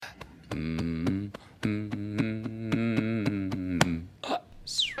You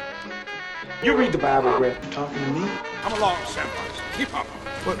read the Bible, Brett. Talking to me? Come along, Samwise. Keep up.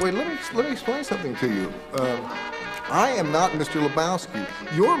 Wait, let me explain something to you. I am not Mr. Lebowski.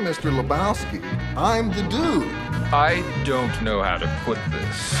 You're Mr. Lebowski. I'm the dude. I don't know how to put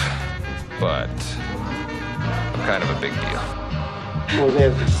this, but I'm kind of a big deal. Well,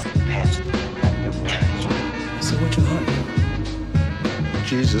 there's past. So what you want?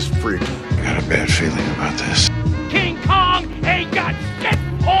 Jesus freak. I got a bad feeling about this. King Kong ain't got shit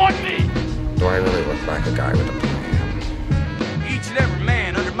on me! Do I really look like a guy with a plan? Each and every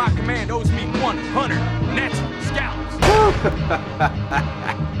man under my command owes me 100 net scalps.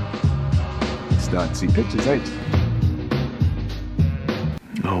 Starting to see pictures, ain't you?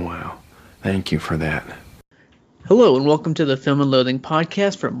 Oh, wow. Thank you for that. Hello and welcome to the Film and Loathing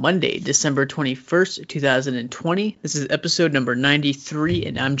podcast for Monday, December 21st, 2020. This is episode number 93,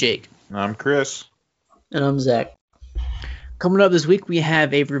 and I'm Jake. I'm Chris. And I'm Zach. Coming up this week, we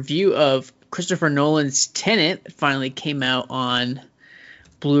have a review of Christopher Nolan's Tenet. It finally came out on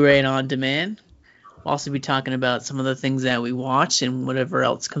Blu-ray and on demand. We'll also be talking about some of the things that we watched and whatever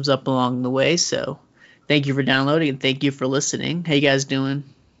else comes up along the way. So thank you for downloading and thank you for listening. How you guys doing?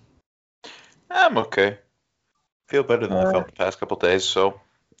 I'm okay. Feel better than I felt the past couple days, so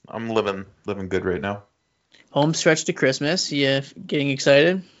I'm living good right now. Home stretch to Christmas. You getting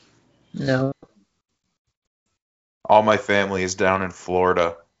excited? No. All my family is down in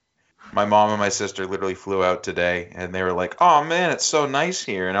Florida. My mom and my sister literally flew out today, and they were like, "Oh man, it's so nice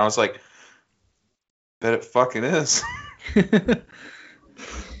here," and I was like, "Bet it fucking is." Dude,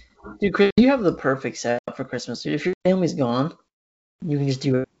 Chris, you have the perfect setup for Christmas. Dude, if your family's gone, you can just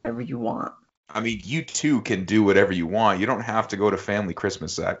do whatever you want. I mean, you too can do whatever you want. You don't have to go to family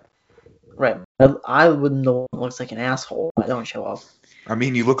Christmas, Zach. Right. I wouldn't know what looks like an asshole if I don't show up. I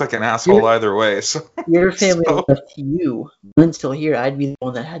mean, you look like an asshole either way. So your family left you. I'm still here. I'd be the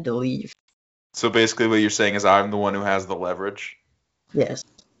one that had to leave. So basically what you're saying is I'm the one who has the leverage? Yes.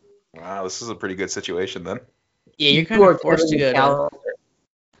 Wow, this is a pretty good situation then. Yeah, you're kind of forced to go to...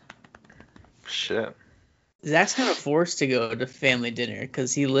 Shit. Zach's kind of forced to go to family dinner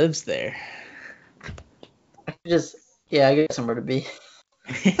because he lives there. I got somewhere to be.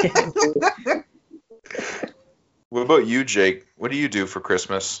 What about you, Jake? What do you do for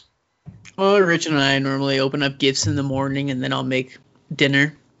Christmas? Well, Rich and I normally open up gifts in the morning, and then I'll make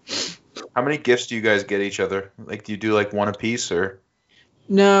dinner. How many gifts do you guys get each other? Like, do you do like one a piece or?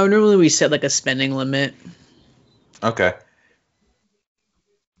 No, normally we set like a spending limit. Okay.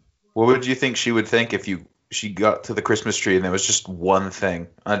 What would you think she would think if she got to the Christmas tree and there was just one thing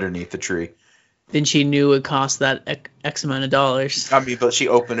underneath the tree? Then she knew it cost that X amount of dollars. I mean, but she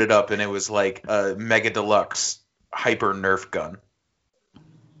opened it up and it was like a Mega Deluxe Hyper Nerf gun.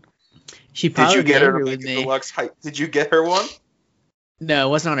 She probably Did you get her a with Mega me. Deluxe? Did you get her one? No, it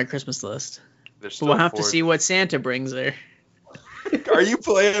wasn't on her Christmas list. But we'll have to see what Santa brings her. Are you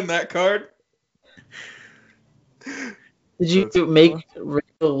playing that card? Did you make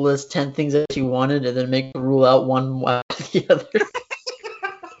Rachel list 10 things that she wanted and then make her rule out one after the other?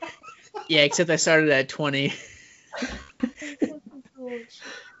 Yeah, except I started at 20.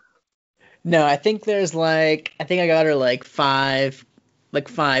 No, I think I got her like five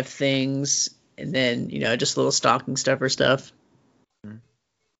things, and then just little stocking stuffer stuff. Do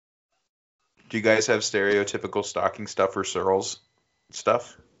you guys have stereotypical stocking stuffer Searles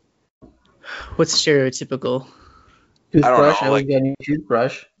stuff? What's stereotypical? Toothbrush. I don't know, I always get a new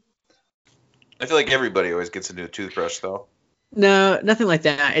toothbrush. I feel like everybody always gets a new toothbrush though. No, nothing like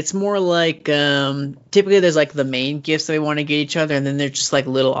that. It's more like typically there's like the main gifts that we want to get each other, and then there's just like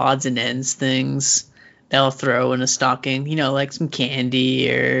little odds and ends things they'll throw in a stocking. Like some candy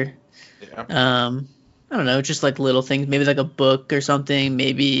or I don't know, just like little things. Maybe like a book or something.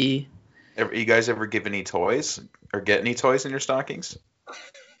 Maybe. You guys ever give any toys or get any toys in your stockings?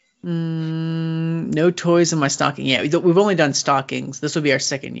 No toys in my stocking yet. We've only done stockings. This will be our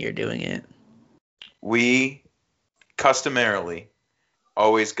second year doing it. We customarily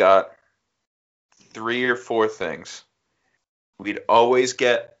always got 3 or 4 things. We'd always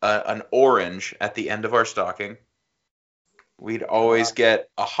get an orange at the end of our stocking. We'd always get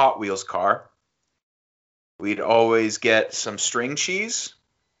a Hot Wheels car. We'd always get some string cheese.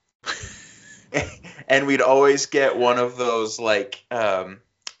 And we'd always get one of those, like, I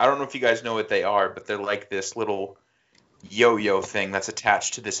don't know if you guys know what they are, but they're like this little yo-yo thing that's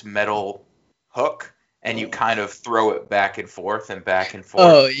attached to this metal hook. And you kind of throw it back and forth and back and forth.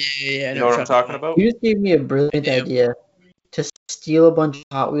 Oh, yeah. You know what I'm talking about? You just gave me a brilliant idea to steal a bunch of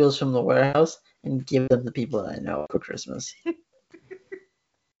Hot Wheels from the warehouse and give them to people that I know for Christmas.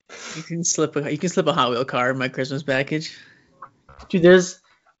 You can slip a Hot Wheel car in my Christmas package. Dude,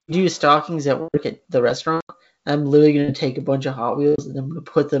 we do stockings at work at the restaurant. I'm literally gonna take a bunch of Hot Wheels and I'm gonna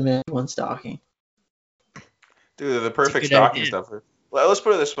put them in one stocking. Dude, they're the perfect good stocking idea. stuffer. Well, let's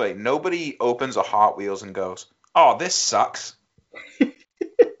put it this way: nobody opens a Hot Wheels and goes, "Oh, this sucks."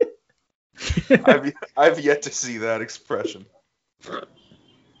 I've yet to see that expression.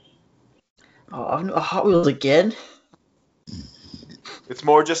 Oh, Hot Wheels again? It's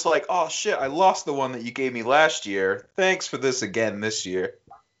more just like, "Oh shit, I lost the one that you gave me last year. Thanks for this again this year."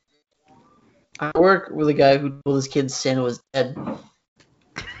 I work with a guy who told his kids Santa was dead.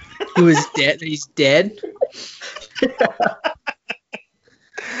 Who is dead? He's dead.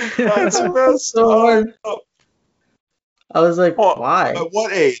 That's so hard. I was like, Oh, why? At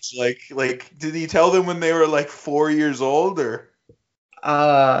what age? Like, did he tell them when they were like 4 years old, or?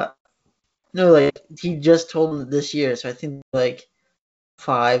 No, like he just told them this year, so I think like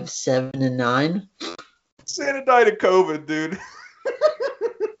 5, 7, and 9. Santa died of COVID, dude.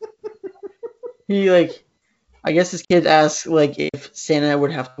 He I guess his kid asked like if Santa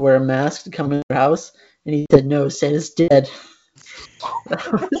would have to wear a mask to come in their house, and he said no, Santa's dead.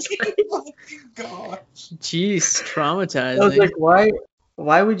 I was like, God. Jeez, traumatizing. I was like,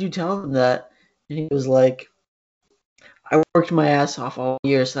 why would you tell him that? And he was like, I worked my ass off all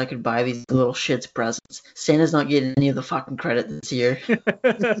year so I could buy these little shits presents. Santa's not getting any of the fucking credit this year.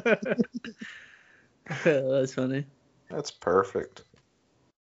 That's funny. That's perfect.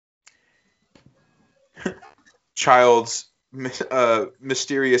 Child's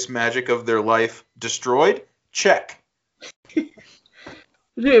mysterious magic of their life destroyed? Check. Dude,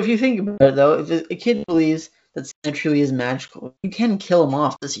 if you think about it, though, if a kid believes that Santa truly is magical, you can kill him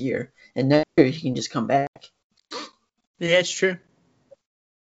off this year, and next year he can just come back. Yeah, it's true.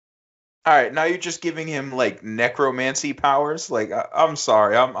 All right, now you're just giving him like necromancy powers. Like, I'm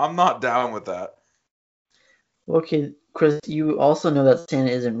sorry, I'm not down with that. Okay, Chris, you also know that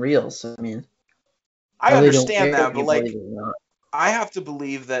Santa isn't real, so I mean, I really don't understand care that, if but you like, believe it or not. I have to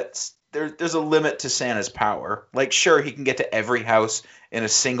believe that there's a limit to Santa's power. Like, sure, he can get to every house in a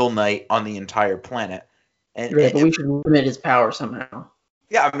single night on the entire planet, and Right, but we should limit his power somehow.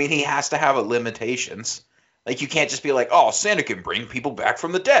 yeah, I mean, he has to have limitations. Like, you can't just be like, oh, Santa can bring people back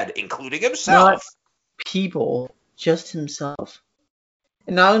from the dead, including himself. Not people, just himself.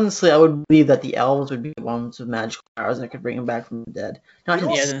 And honestly, I would believe that the elves would be the ones with magical powers that could bring him back from the dead. Not Yeah, I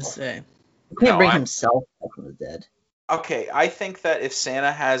was himself. gonna say. He can't No, bring I- himself back from the dead. Okay, I think that if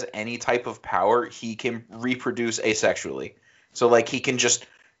Santa has any type of power, he can reproduce asexually. So, like, he can just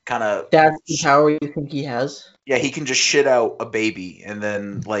kind of... That's the power you think he has? Yeah, he can just shit out a baby and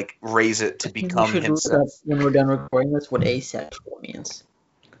then, like, raise it to I think become you should himself. look up when we're done recording this what asexual means.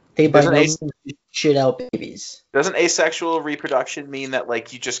 They by Doesn't no as- means shit out babies. Doesn't asexual reproduction mean that,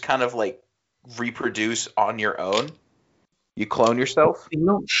 like, you just kind of, like, reproduce on your own? You clone yourself? You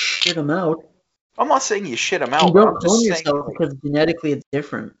don't shit them out. I'm not saying you shit them You out, but don't I'm clone just saying... yourself because genetically it's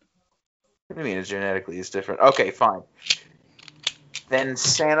different. What do you mean it's genetically is different? Okay, fine. Then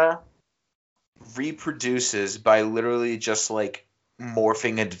Santa reproduces by literally just, like,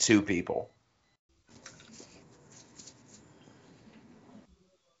 morphing into two people.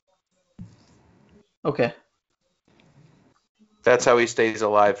 Okay. That's how he stays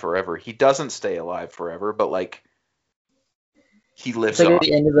alive forever. He doesn't stay alive forever, but, like, he lives It's like on. at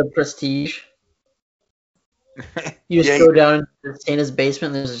the end of the Prestige. You just Yeah, go down into Santa's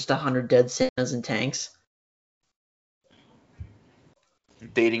basement and there's just 100 dead Santas and tanks.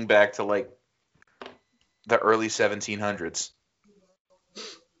 dating back to, like, the early 1700s.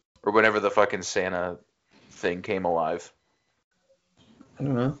 Or whenever the fucking Santa thing came alive. I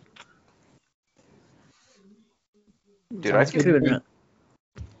don't know. Dude, Sounds good to me.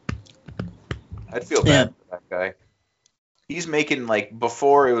 I'd feel bad for that guy. He's making, like,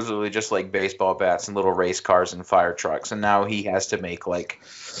 before it was really just, like, baseball bats and little race cars and fire trucks, and now he has to make, like,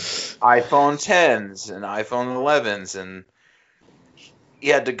 iPhone 10s and iPhone 11s, and he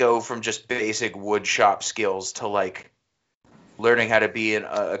had to go from just basic wood shop skills to, like, learning how to be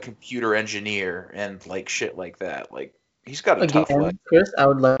a computer engineer and, like, shit like that. Like, he's got a tough life. Again, Chris, I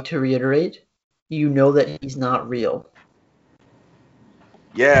would like to reiterate, you know that he's not real.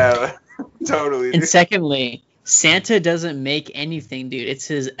 Yeah, totally. And secondly, Santa doesn't make anything, dude. It's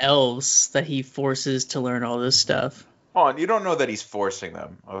his elves that he forces to learn all this stuff. Hold on, you don't know that he's forcing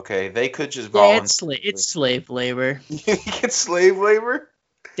them, okay? They could just Yeah, volunteer. it's slave labor. You get slave labor?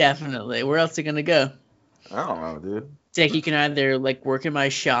 Definitely. Where else are gonna go? I don't know, dude. It's like you can either like work in my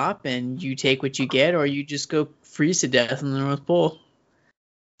shop and you take what you get, or you just go freeze to death in the North Pole.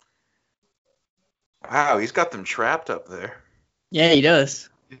 Wow, he's got them trapped up there. Yeah, he does.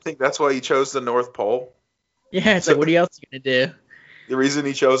 You think that's why he chose the North Pole? Yeah, it's like, what else are you gonna do? The reason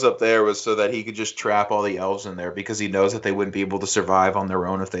he chose up there was so that he could just trap all the elves in there because he knows that they wouldn't be able to survive on their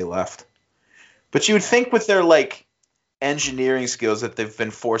own if they left. But you would think with their like engineering skills that they've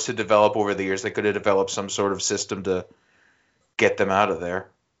been forced to develop over the years, they could have developed some sort of system to get them out of there.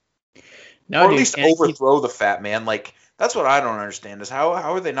 No, or at dude, least can't overthrow the fat man. Like, that's what I don't understand is how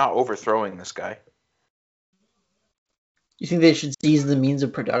are they not overthrowing this guy? You think they should seize the means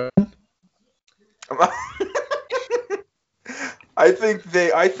of production? I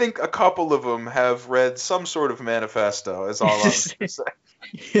think a couple of them have read some sort of manifesto. Is all I'm going to say.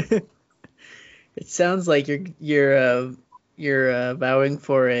 It sounds like you're vowing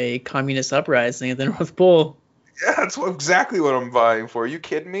for a communist uprising at the North Pole. Yeah, that's exactly what I'm vying for. Are you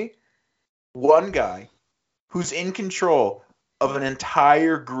kidding me? One guy who's in control of an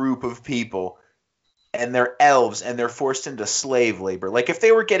entire group of people, and they're elves, and they're forced into slave labor. Like, if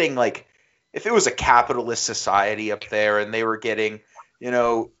they were getting, like, if it was a capitalist society up there, and they were getting,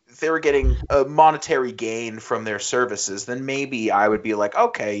 if they were getting a monetary gain from their services, then maybe I would be like,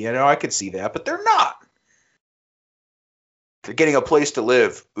 okay, I could see that, but they're not. They're getting a place to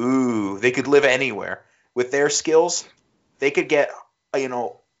live. Ooh, they could live anywhere. With their skills, they could get,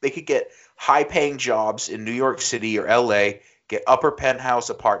 high-paying jobs in New York City or LA, get upper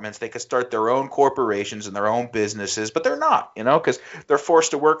penthouse apartments. They could start their own corporations and their own businesses, but they're not, because they're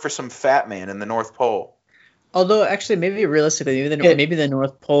forced to work for some fat man in the North Pole. Although, actually, maybe realistically, maybe the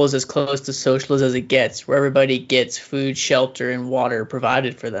North Pole is as close to socialism as it gets, where everybody gets food, shelter, and water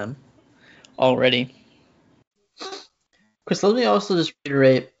provided for them already. Chris, let me also just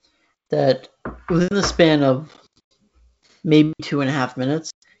reiterate that within the span of maybe 2.5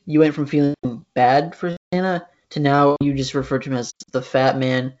 minutes, you went from feeling bad for Santa to now you just refer to him as the fat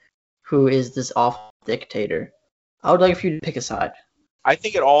man who is this awful dictator. I would like for you to pick a side. I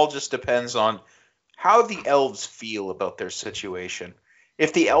think it all just depends on how the elves feel about their situation.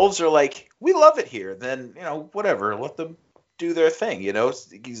 If the elves are like, we love it here, then, whatever, let them do their thing.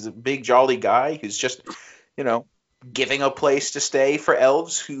 He's a big jolly guy who's just, giving a place to stay for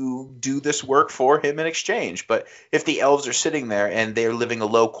elves who do this work for him in exchange. But if the elves are sitting there and they're living a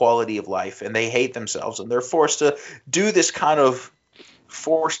low quality of life and they hate themselves and they're forced to do this kind of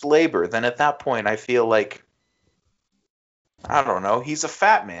forced labor, then at that point I feel like, I don't know, he's a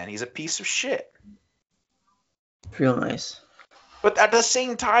fat man. He's a piece of shit. Real nice. But at the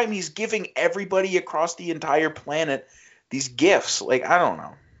same time, he's giving everybody across the entire planet these gifts. Like, I don't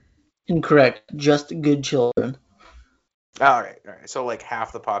know. Incorrect. Just good children. All right. So, like,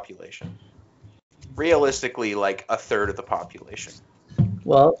 half the population. Realistically, like, a third of the population.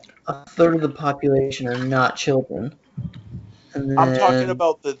 Well, a third of the population are not children. And then... I'm talking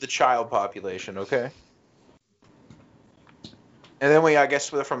about the child population, okay? And then I guess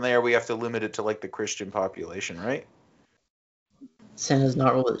from there, we have to limit it to, like, the Christian population, right? Santa's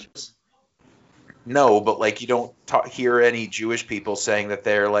not religious. No, but, like, you don't hear any Jewish people saying that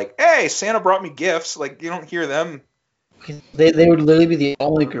they're like, hey, Santa brought me gifts. Like, you don't hear them. They would literally be the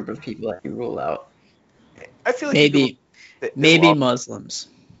only group of people that you rule out. I feel like maybe Muslims.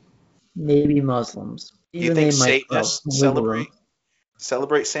 Maybe Muslims. Do you think Satanists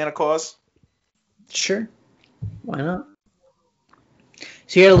celebrate Santa Claus? Sure. Why not?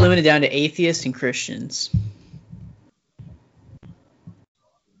 So you got to limit it down to atheists and Christians.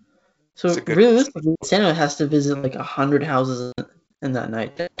 So realistically, Santa has to visit like 100 houses in that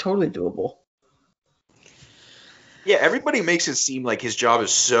night. That's totally doable. Yeah, everybody makes it seem like his job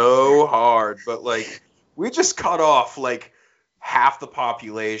is so hard, but like we just cut off like half the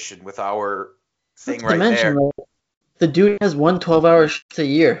population with our thing right there. Like, the dude has 1 12-hour shift a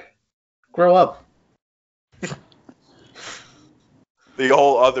year. Grow up. The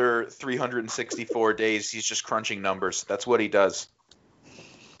whole other 364 days, he's just crunching numbers. That's what he does.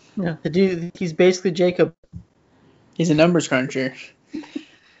 Yeah, the dude, he's basically Jacob. He's a numbers cruncher.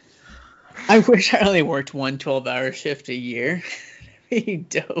 I wish I only worked 1 12-hour shift a year. That'd be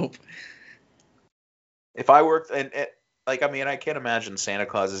dope. If I worked, I can't imagine Santa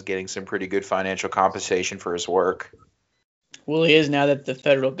Claus is getting some pretty good financial compensation for his work. Well, he is now that the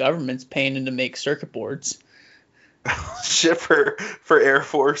federal government's paying him to make circuit boards. Shit for Air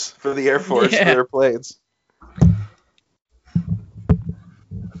Force, for the Air Force, for their planes.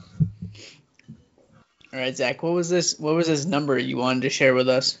 All right, Zach, what was this number you wanted to share with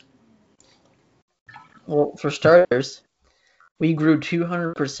us? Well, for starters, we grew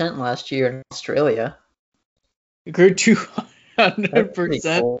 200% last year in Australia. We grew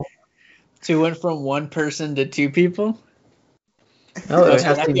 200%? Cool. So we went from 1 person to 2 people? No, it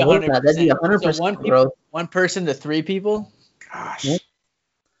has to be more than that. That'd be 100% growth. 1 person to 3 people? Gosh.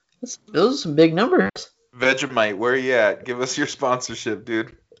 Those are some big numbers. Vegemite, where you at? Give us your sponsorship,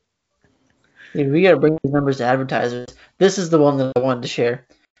 dude. Dude, we gotta bring these numbers to advertisers. This is the one that I wanted to share.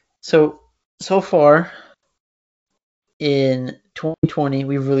 So far in 2020,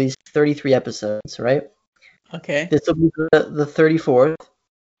 we've released 33 episodes, right? Okay. This will be the 34th.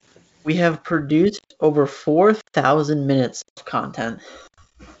 We have produced over 4,000 minutes of content.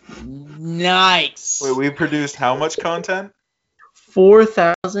 Nice. Wait, we produced how much content?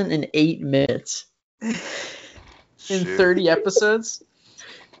 4,008 minutes. In Shoot. 30 episodes?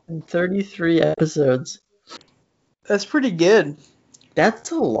 In 33 episodes. That's pretty good. That's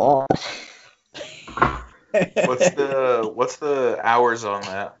a lot. What's the hours on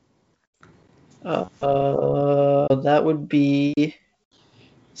that? That would be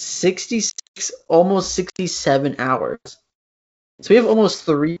 66, almost 67 hours. So we have almost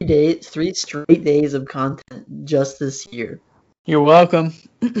 3 straight days of content just this year. You're welcome.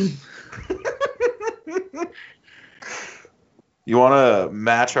 You want to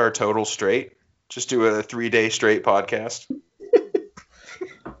match our total straight? Just do a 3-day straight podcast.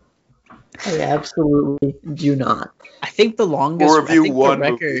 I absolutely do not. I think the longest. Or review I think one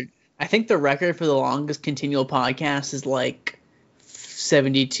the record. movie. I think the record for the longest continual podcast is like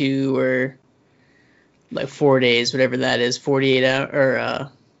 72 or like 4 days, whatever that is, 48 hours.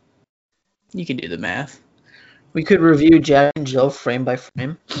 Or you can do the math. We could review Jack and Jill frame by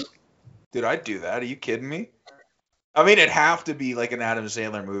frame. Dude, I'd do that. Are you kidding me? I mean, it'd have to be like an Adam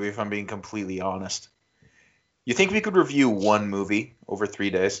Sandler movie if I'm being completely honest. You think we could review one movie over 3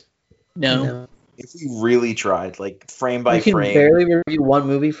 days? No. If we really tried, like frame by We can frame. barely review one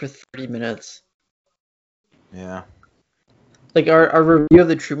movie for 30 minutes. Yeah. Like our review of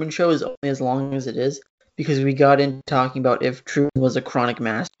the Truman Show is only as long as it is because we got into talking about if Truman was a chronic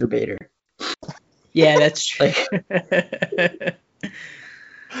masturbator. Yeah, that's true. Like,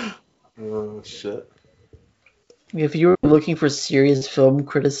 Oh shit. if you were looking for serious film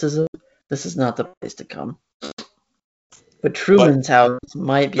criticism, this is not the place to come. But Truman's House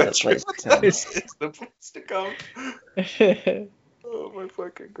might be the place to come. It's the place to come. Oh my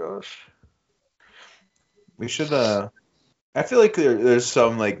fucking gosh. We should I feel like there's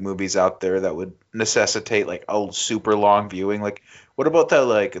some like movies out there that would necessitate like a super long viewing. Like, what about that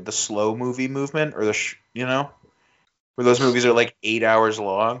like the slow movie movement or where those movies are like 8 hours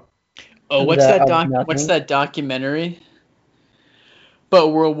long? Oh, what's That that of nothing? What's that documentary? But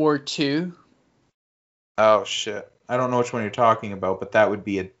World War II. Oh shit. I don't know which one you're talking about, but that would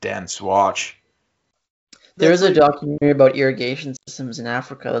be a dense watch. There is a documentary about irrigation systems in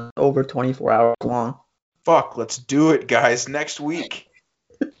Africa that's over 24 hours long. Fuck, let's do it, guys, next week.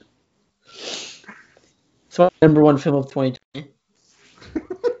 So number one film of 2020.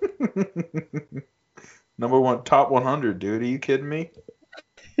 Number one, top 100, dude. Are you kidding me?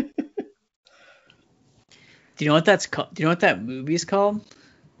 Do you know what that's called? Do you know what that movie's called?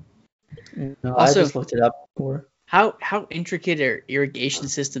 No, Also- I just looked it up before. How intricate are irrigation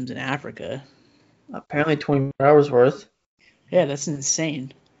systems in Africa? Apparently 24 hours worth. Yeah, that's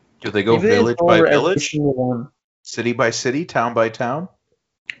insane. Do they go Maybe they village go by over every village, single one. city by city, town by town?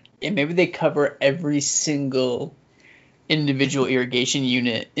 Yeah, maybe they cover every single individual irrigation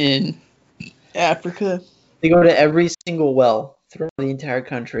unit in Africa. They go to every single well throughout the entire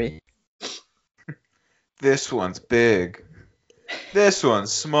country. This one's big. This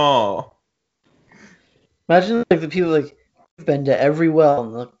one's small. Imagine like the people like who've been to every well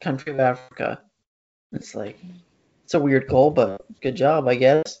in the country of Africa. It's like it's a weird goal, but good job, I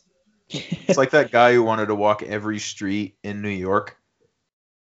guess. It's like that guy who wanted to walk every street in New York.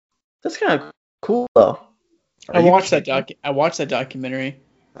 That's kind of cool though. I watched that documentary,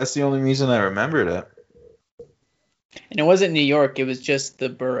 That's the only reason I remembered it. and it wasn't New York. It was just the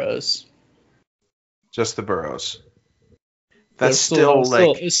boroughs. Just the boroughs. But That's still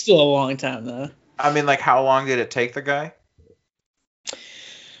like, it's still a long time though. I mean, like, how long did it take the guy?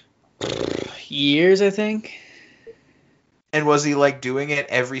 Years, I think. And was he like doing it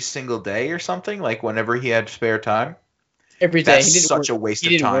every single day or something? Like whenever he had spare time? Every day. That's He didn't such work. a waste He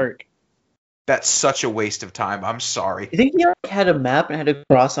of didn't time. work. That's such a waste of time. I'm sorry. You think he like, had a map and had to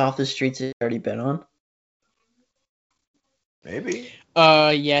cross off the streets he'd already been on? Maybe.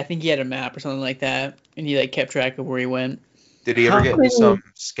 Yeah, I think he had a map or something like that, and he like kept track of where he went. Did he ever How get into many- some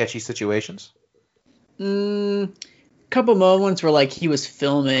sketchy situations? Couple moments where like he was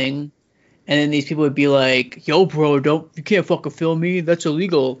filming, and then these people would be like, "Yo, bro, you can't fucking film me. That's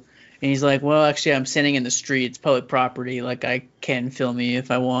illegal." And he's like, "Well, actually, I'm standing in the street. It's public property. Like, I can film you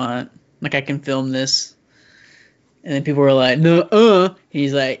if I want. Like, I can film this." And then people were like, "No,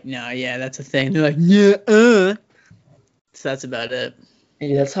 He's like, "No, yeah, that's a thing." They're like, "Yeah, So that's about it.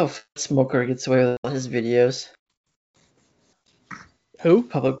 Yeah, that's how Smoker gets away with all his videos. Who?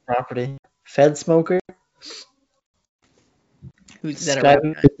 Public property. Fed Smoker. Who's that? This A guy rapper?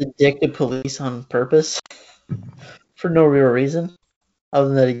 who gives the dick to police on purpose for no real reason, other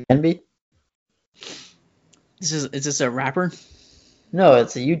than that he can be. Is this a rapper? No,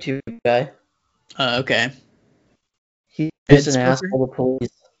 it's a YouTube guy. Okay. He's Fed just an Smoker? asshole to police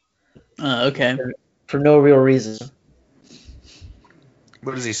Okay. for no real reason.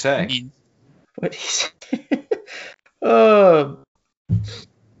 What does he I say? mean, What he's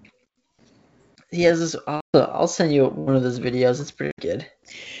he has this. I'll send you one of those videos. It's pretty good.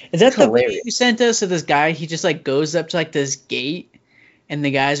 is that the video hilarious. you sent us? So this guy, he just like goes up to like this gate, and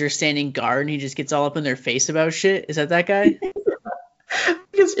the guys are standing guard, and he just gets all up in their face about shit. Is that guy?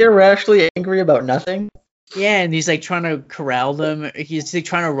 He's irrationally angry about nothing. Yeah, and he's like trying to corral them. He's like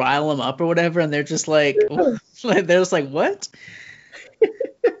trying to rile them up or whatever, and they're just like, they're just like, what?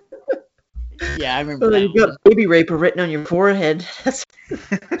 Yeah, I remember Oh, that. you got baby raper written on your forehead. That's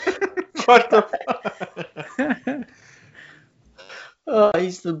What the fuck? oh,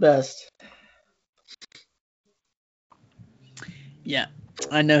 he's the best. Yeah,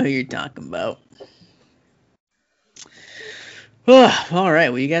 I know who you're talking about. All right,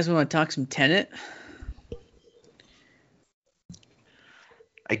 well, you guys want to talk some Tenet?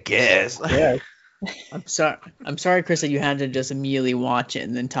 I guess. Yeah. I'm sorry, Chris, that you had to just immediately watch it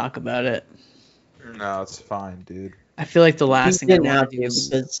and then talk about it. No, it's fine, dude. I feel like the last He thing I didn't want have to do to is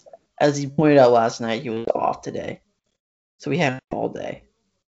because, as he pointed out last night, he was off today, so we had him all day.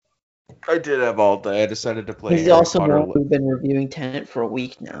 I did have all day. I decided to play He's Harry also Potter. we've been reviewing Tenet for a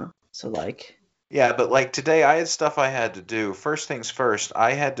week now, so like. Yeah, but like today I had stuff I had to do. First things first,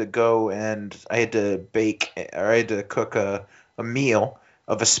 I had to go and I had to bake or I had to cook a meal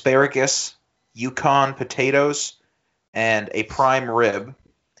of asparagus, Yukon potatoes, and a prime rib.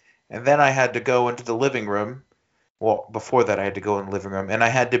 And then I had to go into the living room. Well, before that I had to go in the living room and I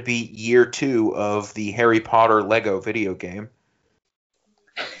had to beat year 2 of the Harry Potter Lego video game.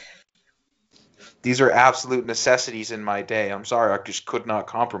 These are absolute necessities in my day. I'm sorry, I just could not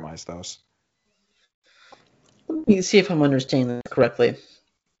compromise those. Let me see if I'm understanding this correctly.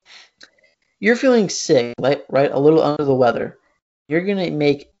 You're feeling sick, right? A little under the weather. You're gonna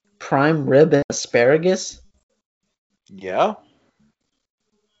make prime rib and asparagus? Yeah?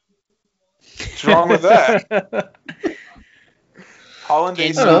 What's wrong with that?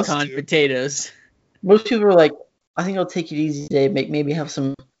 Hollandaise and sauce, Yukon dude. potatoes. Most people are like, I think I'll take it easy today. Maybe have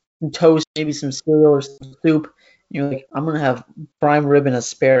some toast, maybe some cereal or some soup. You're like, I'm gonna have prime rib and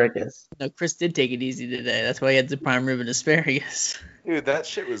asparagus. No, Chris did take it easy today. That's why he had the prime rib and asparagus. Dude, that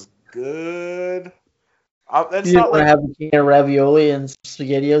shit was good. That's You not didn't want to like have a can of ravioli and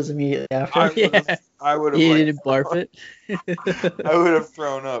SpaghettiOs immediately after. Yeah. I would have He like, didn't barf it. I would have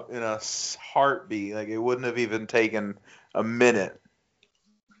thrown up in a heartbeat. Like it wouldn't have even taken a minute.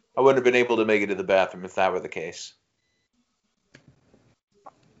 I wouldn't have been able to make it to the bathroom if that were the case.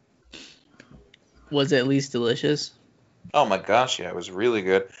 Was it at least delicious? Oh my gosh, yeah, it was really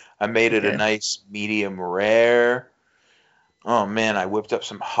good. I made it Okay. a nice medium rare. Oh man, I whipped up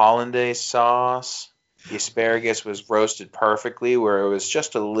some hollandaise sauce. The asparagus was roasted perfectly where it was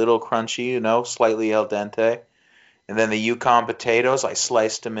just a little crunchy, slightly al dente. And then the Yukon potatoes, I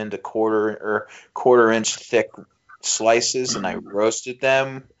sliced them into quarter inch thick slices and I roasted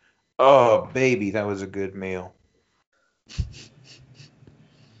them. Oh baby, that was a good meal. You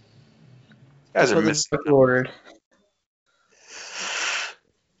guys That's are what the missing. doctor ordered.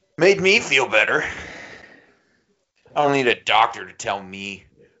 Made me feel better. I don't need a doctor to tell me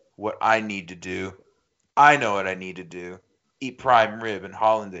what I need to do. I know what I need to do. Eat prime rib and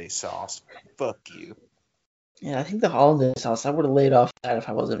hollandaise sauce. Fuck you. Yeah, I think the hollandaise sauce, I would have laid off that if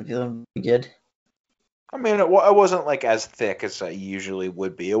I wasn't feeling pretty good. I mean, it wasn't like as thick as I usually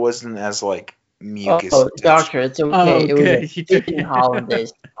would be. It wasn't as like mucus. Oh, doctor, it's okay. It was good. a chicken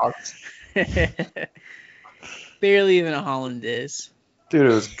hollandaise sauce. Barely even a hollandaise. Dude,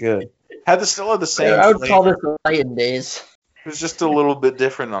 it was good. Still had the same I would flavor. call this Lion days. It was just a little bit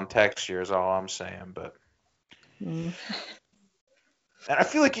different on texture is all I'm saying, but and I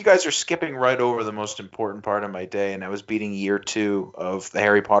feel like you guys are skipping right over the most important part of my day, and that was beating year 2 of the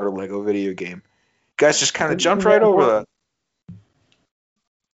Harry Potter Lego video game. You guys just kind of jumped right over that.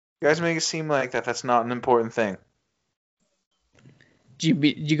 You guys make it seem like that's not an important thing. Did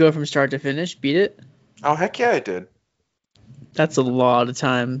you go from start to finish? Beat it? Oh, heck yeah, I did. That's a lot of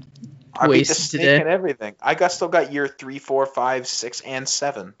time I beat the wasted snake today. and everything. Still got year 3, 4, 5, 6, and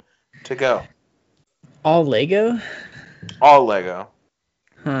 7 to go. All Lego? All Lego.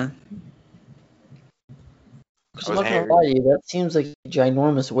 Huh. Because I I'm was not gonna angry. lie to you, that seems like a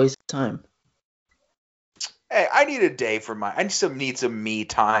ginormous waste of time. Hey, I need a day for my. I need some me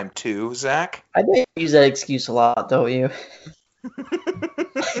time too, Zach. I bet you use that excuse a lot, don't you?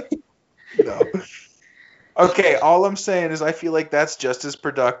 No. Okay, all I'm saying is I feel like that's just as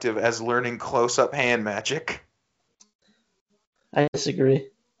productive as learning close-up hand magic. I disagree.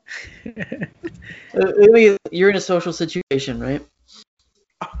 Maybe you're in a social situation, right?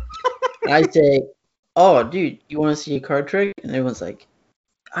 I say, "Oh, dude, you want to see a card trick?" And everyone's like,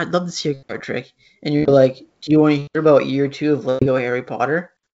 "I'd love to see a card trick." And you're like, "Do you want to hear about year 2 of Lego Harry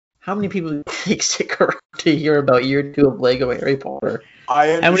Potter?" How many people do you think stick around to hear about year 2 of Lego Harry Potter? I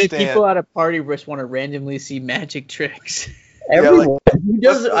How many understand. people at a party just want to randomly see magic tricks? Everyone. Who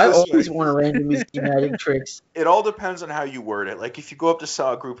does it? let's put it I this always way. want to randomly see magic tricks. It all depends on how you word it. Like, if you go up to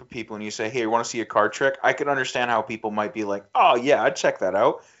a group of people and you say, "Hey, you want to see a card trick?" I can understand how people might be like, "Oh, yeah, I'd check that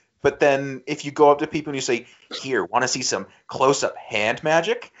out." But then if you go up to people and you say, "Here, want to see some close-up hand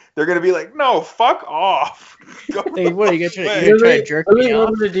magic?" They're going to be like, "No, fuck off." Go Hey, what are you gonna away. try? You gonna try to jerk me What off?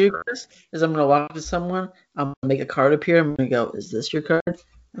 I'm gonna do, Chris, is I'm gonna walk up to someone. I'm gonna make a card appear. I'm gonna go, "Is this your card?"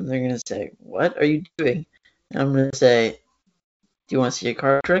 And they're gonna say, "What are you doing?" And I'm gonna say, "Do you want to see a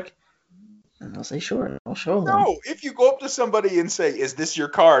card trick?" And I'll say, "Sure." And I'll show them. No, if you go up to somebody and say, "Is this your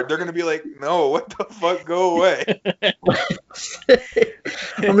card?" They're going to be like, "No, what the fuck? Go away."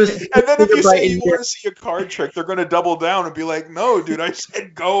 I'm just And then if you say you in want to see a card trick, they're going to double down and be like, "No, dude, I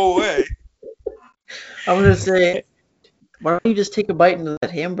said go away." I'm gonna say, "Why don't you just take a bite into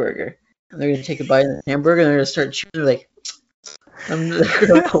that hamburger?" And they're gonna take a bite into the hamburger and they're gonna start chewing like. I'm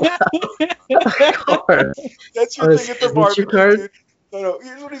gonna pull out a card. That's your Oh, thing at the is this your barbecue, card? dude. No,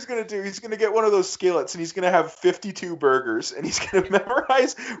 here's what he's going to do. He's going to get one of those skillets, and he's going to have 52 burgers, and he's going to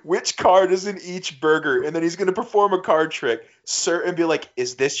memorize which card is in each burger, and then he's going to perform a card trick, and be like,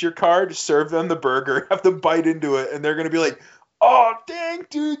 "Is this your card?" Serve them the burger, have them bite into it, and they're going to be like, "Oh, dang,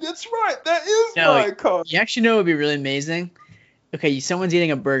 dude, that's right. That is No, my card." You actually know what would be really amazing? Okay, someone's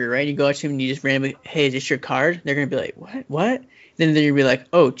eating a burger, right? You go up to him and you just randomly, "Hey, is this your card?" They're gonna be like, "What? What?" Then they're gonna be like,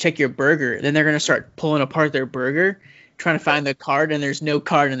 "Oh, check your burger." Then they're gonna start pulling apart their burger, trying to find the card, and there's no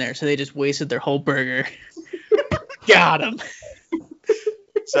card in there, so they just wasted their whole burger. Got him.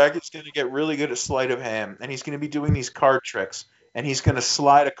 Zach is going to get really good at sleight of hand, and he's going to be doing these card tricks, and he's going to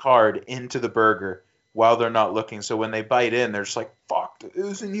slide a card into the burger while they're not looking. So when they bite in, they're just like, "Fuck, it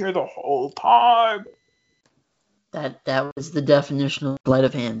was in here the whole time." That was the definition of sleight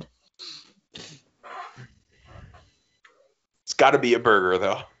of hand. It's got to be a burger,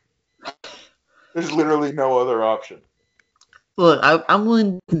 though. There's literally no other option. Look, I'm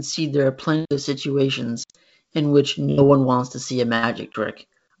willing to concede there are plenty of situations in which no one wants to see a magic trick.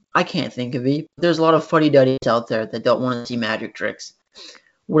 I can't think of it. There's a lot of fuddy-duddies out there that don't want to see magic tricks.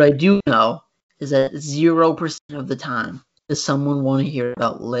 What I do know is that 0% of the time does someone want to hear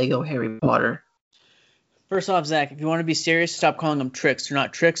about Lego Harry Potter. First off, Zach, if you want to be serious, stop calling them tricks. They're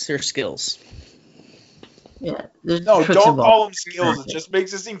not tricks, they're skills. Yeah, there's No, tricks don't involved. call them skills. It just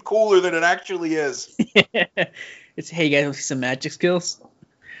makes it seem cooler than it actually is. It's, "Hey, you guys want to see some magic skills?"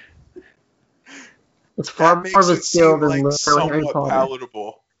 It's far That makes more of a it skill seem than like Lego Harry somewhat Potter.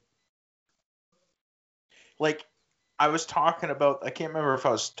 palatable. Like, I was talking about, I can't remember if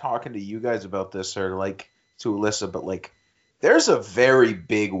I was talking to you guys about this or like to Alyssa, but like, there's a very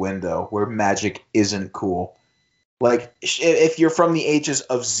big window where magic isn't cool. Like, if you're from the ages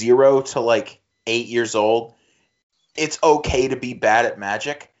of 0 to like 8 years old, it's okay to be bad at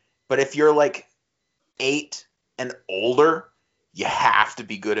magic. But if you're like 8 and older, you have to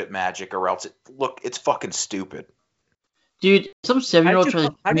be good at magic, or else it's fucking stupid. Dude, some 7-year-old How tries to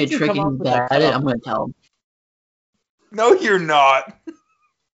did give me a you trick come up and with he's that bad at it, cutoff? I'm going to tell him. No, you're not.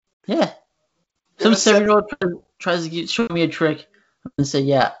 Yeah. Some Yeah, 7-year-old tries to show me a trick and say,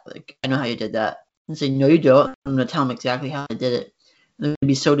 "Yeah, like, I know how you did that." And say, "No, you don't." I'm going to tell them exactly how I did it. And they're going to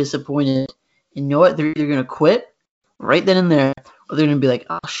be so disappointed. And you know what? They're either going to quit right then and there, or they're going to be like,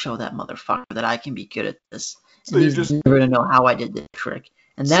 "I'll show that motherfucker that I can be good at this." So And you he's just- never going to know how I did this trick.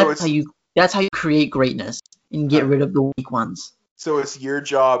 And So that's it's- how you create greatness and get rid of the weak ones. So it's your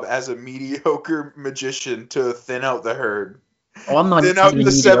job as a mediocre magician to thin out the herd. Oh, I'm not Thin out even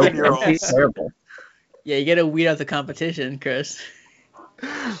the mediocre. 7-year-olds. I'm terrible. Yeah, you gotta weed out the competition, Chris.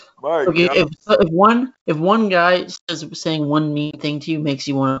 My Okay, God. if one guy saying one mean thing to you makes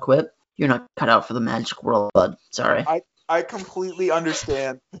you want to quit, you're not cut out for the magic world, bud. Sorry. I completely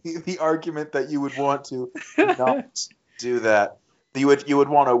understand the argument that you would want to not do that. You would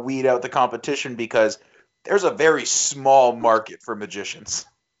want to weed out the competition because there's a very small market for magicians.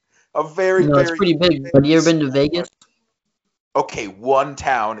 A very, No, it's very pretty big. Have you ever been to small Vegas? market. Okay, one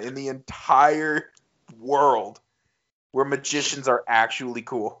town in the entire world where magicians are actually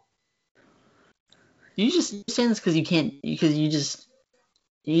cool. You're saying this because you just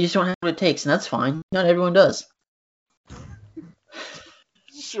don't have what it takes, and that's fine. Not everyone does.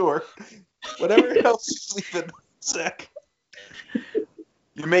 Sure. Whatever helps you sleep at Zach.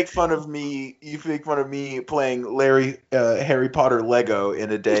 You make fun of me. You make fun of me playing Harry Potter Lego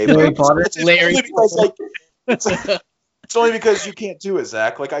in a day. Harry Potter. It's only because you can't do it,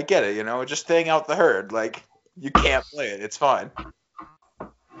 Zach. Like, I get it. You know, just staying out the herd. Like, you can't play it. It's fine.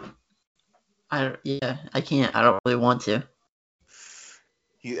 I can't. I don't really want to.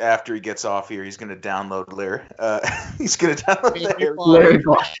 After he gets off here, he's gonna download Larry. He's gonna download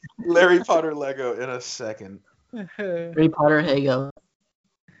Larry Potter Lego in a second. Harry Potter Lego.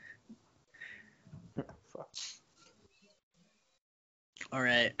 All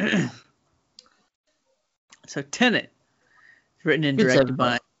right. So Tenet, written and directed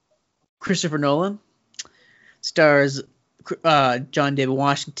by Christopher Nolan, stars John David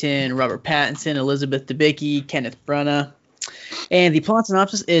Washington, Robert Pattinson, Elizabeth Debicki, Kenneth Branagh. And the plot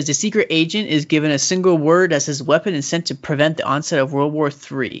synopsis is: a secret agent is given a single word as his weapon and sent to prevent the onset of World War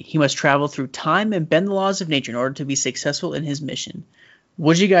III. He must travel through time and bend the laws of nature in order to be successful in his mission.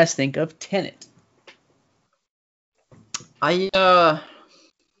 What did you guys think of Tenet? I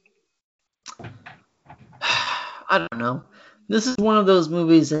don't know. This is one of those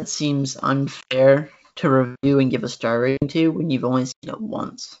movies that seems unfair to review and give a star rating to when you've only seen it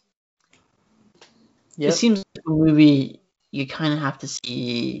once. Yep. It seems like a movie you kind of have to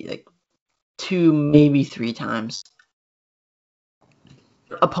see like 2, maybe 3 times.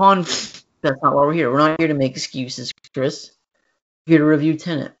 That's not why we're here. We're not here to make excuses, Chris. We're here to review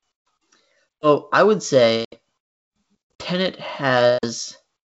Tenet. So I would say Tenet has...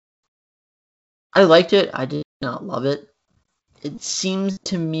 I liked it. I did not love it. It seems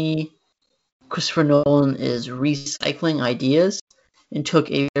to me Christopher Nolan is recycling ideas and took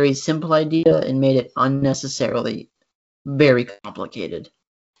a very simple idea and made it unnecessarily very complicated.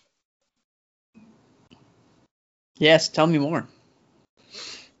 Yes, tell me more.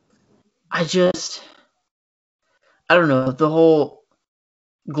 I don't know, the whole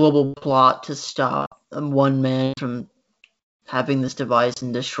global plot to stop one man from having this device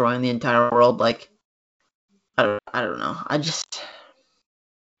and destroying the entire world, like, I don't know.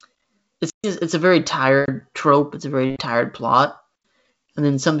 It's a very tired trope. It's a very tired plot. And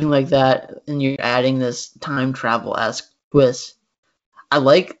then something like that, and you're adding this time travel-esque twist. I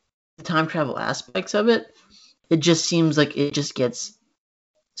like the time travel aspects of it. It just seems like it just gets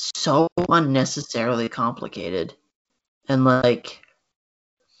so unnecessarily complicated. And, like,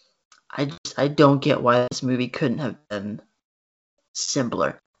 I don't get why this movie couldn't have been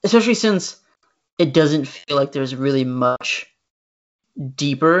simpler. Especially since it doesn't feel like there's really much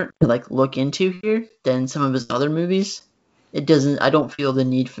deeper to like look into here than some of his other movies. I don't feel the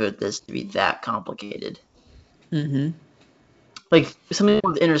need for this to be that complicated. Mm-hmm. Like something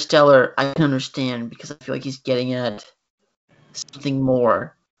with Interstellar, I can understand because I feel like he's getting at something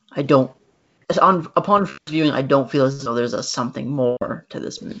more. Upon viewing, I don't feel as though there's a something more to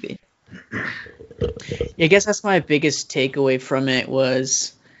this movie. I guess that's my biggest takeaway from it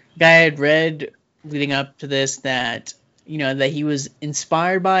was I had read leading up to this that that he was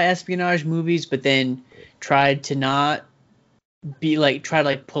inspired by espionage movies, but then tried to not be like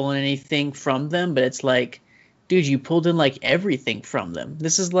pulling anything from them. But it's like, dude, you pulled in like everything from them.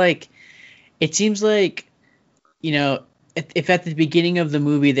 This is like, it seems like, if at the beginning of the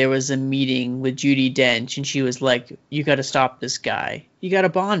movie there was a meeting with Judi Dench and she was like, you got to stop this guy, you got a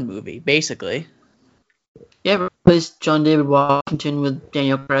Bond movie, basically. Yeah, replaced John David Washington with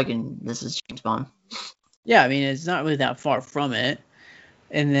Daniel Craig, and this is James Bond. Yeah, I mean, it's not really that far from it.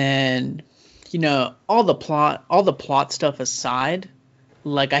 And then, all the plot stuff aside,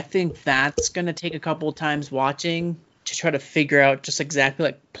 like, I think that's going to take a couple of times watching to try to figure out just exactly,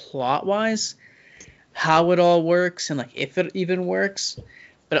 like, plot-wise, how it all works and, like, if it even works.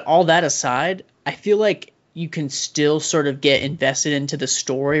 But all that aside, I feel like you can still sort of get invested into the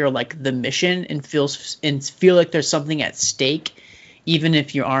story or, like, the mission and feel like there's something at stake, even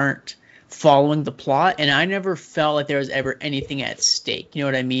if you aren't following the plot. And I never felt like there was ever anything at stake. You know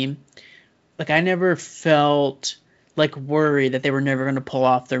what I mean? Like, I never felt like worried that they were never going to pull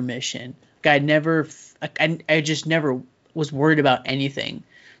off their mission. Like, I just never was worried about anything.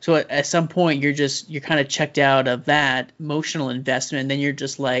 So at some point you're kind of checked out of that emotional investment, and then you're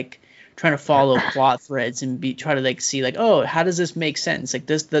just like trying to follow plot threads and try to like see like, oh, how does this make sense? Like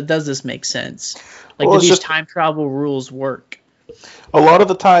does this make sense? Like, do these time travel rules work? A lot of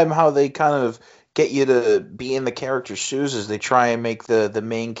the time, how they kind of get you to be in the character's shoes as they try and make the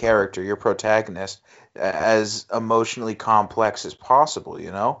main character, your protagonist, as emotionally complex as possible,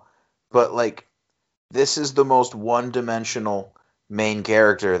 you know? But, like, this is the most one-dimensional main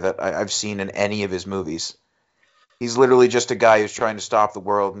character that I've seen in any of his movies. He's literally just a guy who's trying to stop the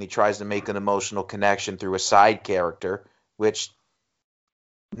world, and he tries to make an emotional connection through a side character, which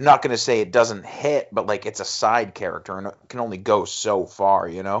I'm not going to say it doesn't hit, but, like, it's a side character, and it can only go so far,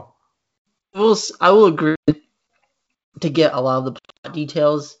 you know? I will agree. To get a lot of the plot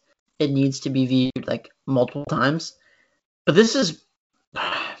details, it needs to be viewed, like, multiple times. But this is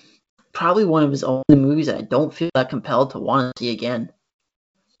probably one of his only movies that I don't feel that compelled to want to see again.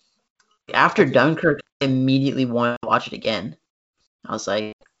 After Dunkirk, I immediately wanted to watch it again. I was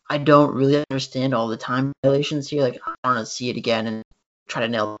like, I don't really understand all the time violations here. Like, I want to see it again and try to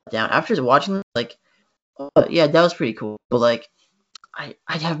nail it down. After watching it, like, oh, yeah, that was pretty cool. But, like, I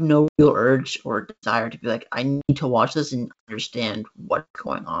have no real urge or desire to be like, I need to watch this and understand what's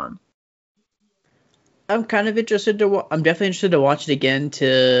going on. I'm kind of interested to. I'm definitely interested to watch it again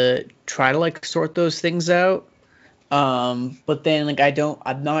to try to like sort those things out. But then like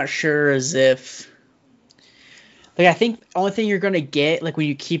I'm not sure as if. Like I think the only thing you're gonna get like when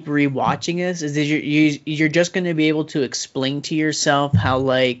you keep rewatching this is that you're just gonna be able to explain to yourself how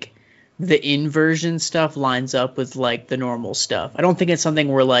like the inversion stuff lines up with like the normal stuff. I don't think it's something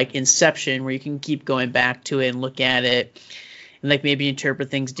where like Inception where you can keep going back to it and look at it and like maybe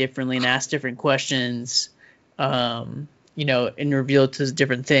interpret things differently and ask different questions, you know, and reveal to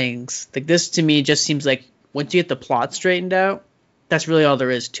different things. Like this to me just seems like once you get the plot straightened out, that's really all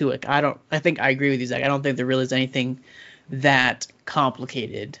there is to it. I think I agree with you, Zach. I don't think there really is anything that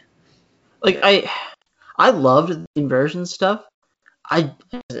complicated. Like I loved the inversion stuff. I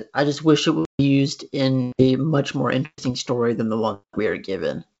just wish it was used in a much more interesting story than the one we are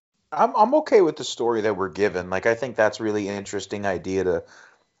given. I'm okay with the story that we're given. Like, I think that's really an interesting idea to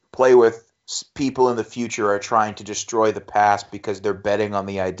play with. People in the future are trying to destroy the past because they're betting on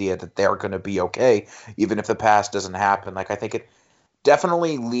the idea that they're going to be okay, even if the past doesn't happen. Like, I think it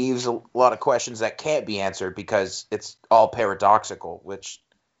definitely leaves a lot of questions that can't be answered because it's all paradoxical, which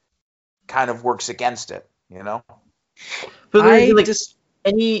kind of works against it, you know? But like, just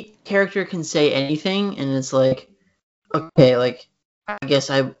any character can say anything, and it's like, okay, like, I guess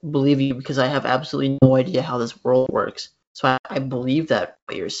I believe you because I have absolutely no idea how this world works. So I believe that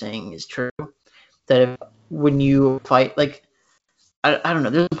what you're saying is true. That when you fight, like, I don't know,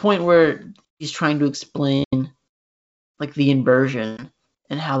 there's a point where he's trying to explain, like, the inversion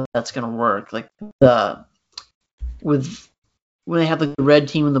and how that's going to work. Like, when they have, like, the red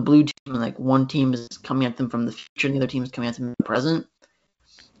team and the blue team, and, like, one team is coming at them from the future and the other team is coming at them in the present.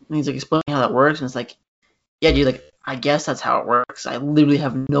 And he's, like, explaining how that works, and it's like, yeah, dude, like, I guess that's how it works. I literally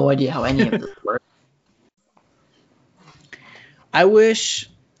have no idea how any of this works. I wish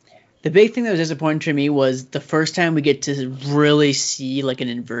the big thing that was disappointing to me was the first time we get to really see like an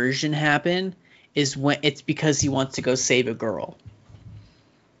inversion happen is when it's because he wants to go save a girl.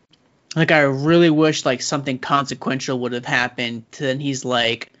 Like I really wish like something consequential would have happened. Then he's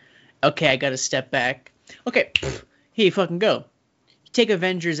like, okay, I got to step back. Okay, here you fucking go. You take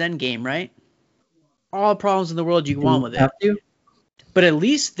Avengers Endgame, right? All problems in the world you want with it. But at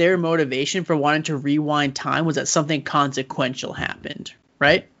least their motivation for wanting to rewind time was that something consequential happened,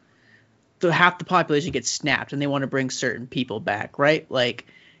 right? So half the population gets snapped and they want to bring certain people back, right? Like,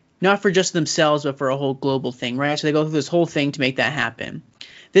 not for just themselves, but for a whole global thing, right? So they go through this whole thing to make that happen.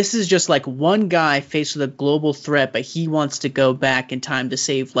 This is just like one guy faced with a global threat, but he wants to go back in time to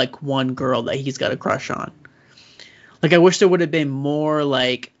save like one girl that he's got a crush on. Like, I wish there would have been more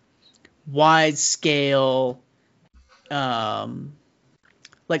like wide scale,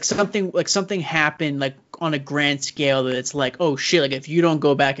 like something happened like on a grand scale that it's like, oh shit, like if you don't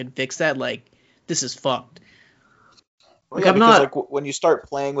go back and fix that, like this is fucked. Well, yeah, because like when you start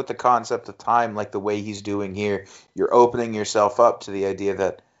playing with the concept of time, like the way he's doing here, you're opening yourself up to the idea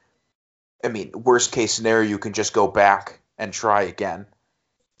that, I mean, worst case scenario, you can just go back and try again.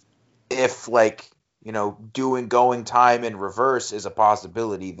 If like, you know, going time in reverse is a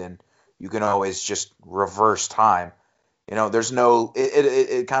possibility, then you can always just reverse time. You know, there's no,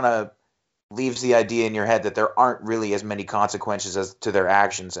 it kind of leaves the idea in your head that there aren't really as many consequences as to their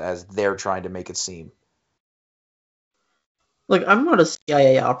actions as they're trying to make it seem. Like, I'm not a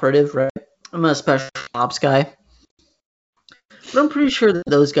CIA operative, right? I'm not a special ops guy. But I'm pretty sure that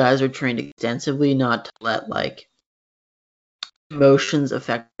those guys are trained extensively not to let, like, emotions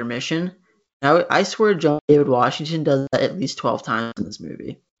affect their mission. Now, I swear John David Washington does that at least 12 times in this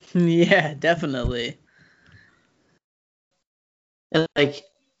movie. Yeah, definitely. And, like,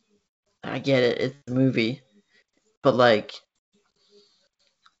 I get it. It's a movie. But, like,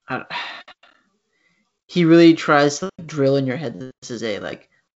 he really tries to drill in your head that this is a, like,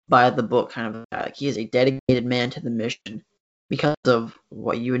 by-the-book kind of guy. Like, he is a dedicated man to the mission because of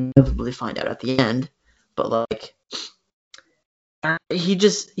what you inevitably find out at the end. But, like, he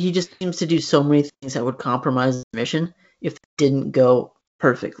just seems to do so many things that would compromise the mission if it didn't go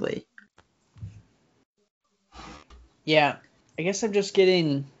perfectly. Yeah, I guess I'm just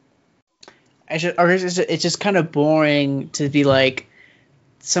getting. It's just kind of boring to be like,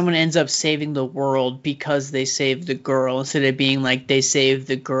 someone ends up saving the world because they saved the girl instead of being like they saved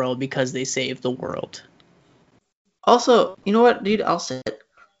the girl because they saved the world. Also, you know what, dude? I'll say it.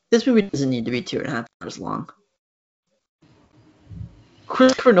 This movie doesn't need to be 2.5 hours long.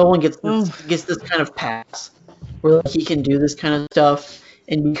 Christopher Nolan gets this kind of pass where like, he can do this kind of stuff,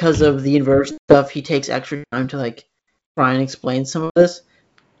 and because of the inversion stuff, he takes extra time to like try and explain some of this.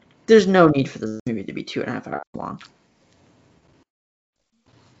 There's no need for this movie to be 2.5 hours long.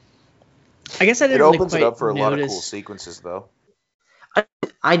 I guess I didn't It really opens quite it up for a lot of notice. cool sequences, though.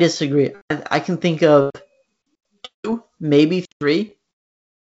 I disagree. I can think of 2, maybe 3.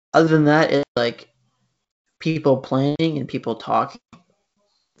 Other than that, it's like people planning and people talking.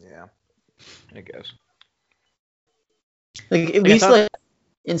 Yeah, I guess. Like at least like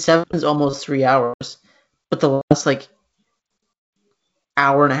Inception's almost 3 hours, but the last like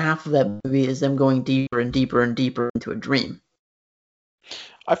hour and a half of that movie is them going deeper and deeper and deeper into a dream.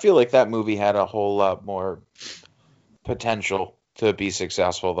 I feel like that movie had a whole lot more potential to be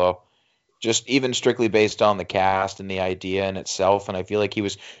successful, though. Just even strictly based on the cast and the idea in itself. And I feel like he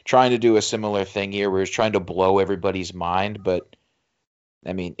was trying to do a similar thing here where he was trying to blow everybody's mind. But,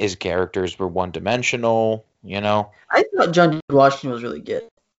 I mean, his characters were one-dimensional, you know? I thought John David Washington was really good.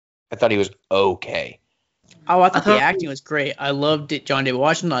 I thought he was okay. Oh, I thought the acting was great. I loved it. John David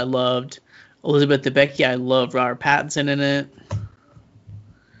Washington. I loved Elizabeth Debicki. I loved Robert Pattinson in it.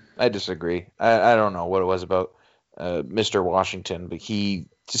 I disagree. I don't know what it was about Mr. Washington, but he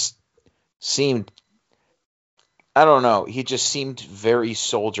just seemed, I don't know, he just seemed very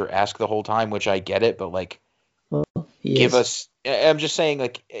soldier-esque the whole time, which I get it, but like, give us, I'm just saying,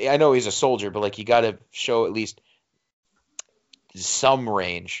 like, I know he's a soldier, but like, you got to show at least some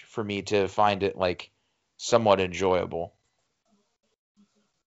range for me to find it like somewhat enjoyable.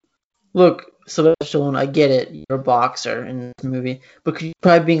 Look, Sylvester Stallone, I get it. You're a boxer in this movie, but could you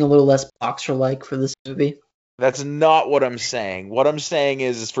try being a little less boxer-like for this movie? That's not what I'm saying. What I'm saying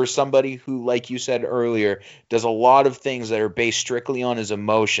is for somebody who, like you said earlier, does a lot of things that are based strictly on his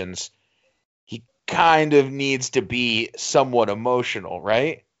emotions, he kind of needs to be somewhat emotional,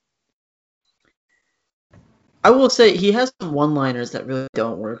 right? I will say he has some one-liners that really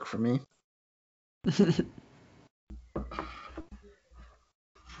don't work for me.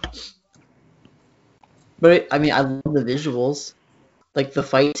 But I mean, I love the visuals. Like the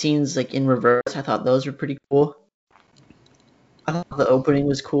fight scenes, like in reverse, I thought those were pretty cool. I thought the opening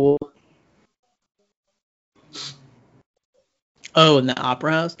was cool. Oh, in the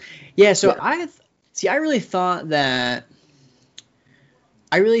opera house. Yeah. So yeah. I really thought that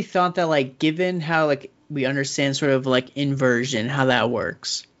like given how like we understand sort of like inversion, how that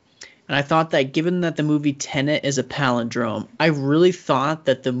works. And I thought that given that the movie Tenet is a palindrome, I really thought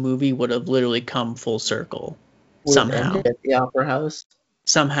that the movie would have literally come full circle somehow. At the opera house.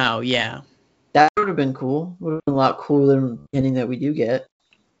 Somehow, yeah. That would have been cool. Would have been a lot cooler than the ending that we do get.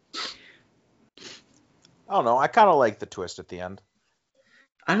 I don't know. I kind of like the twist at the end.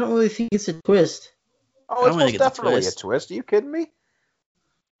 I don't really think it's a twist. Oh, it's most definitely a twist. Are you kidding me?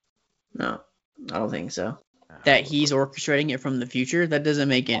 No, I don't think so. That he's orchestrating it from the future? That doesn't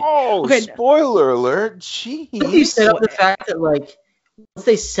make it. Oh, okay. Spoiler alert! Jeez. You set up the fact that like once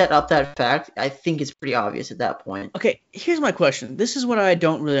they set up that fact, I think it's pretty obvious at that point. Okay, here's my question. This is what I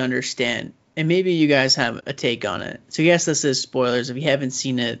don't really understand, and maybe you guys have a take on it. So yes, this is spoilers. If you haven't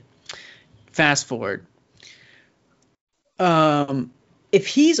seen it, fast forward. If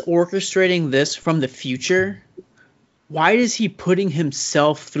he's orchestrating this from the future, why is he putting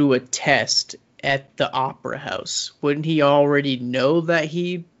himself through a test at the opera house? Wouldn't he already know that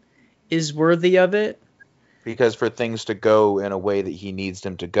he is worthy of it? Because for things to go in a way that he needs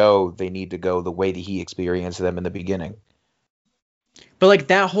them to go, they need to go the way that he experienced them in the beginning. But like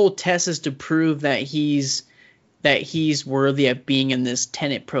that whole test is to prove that he's worthy of being in this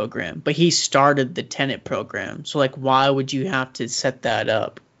Tenet program. But he started the Tenet program. So like why would you have to set that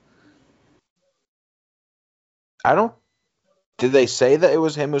up? Did they say that it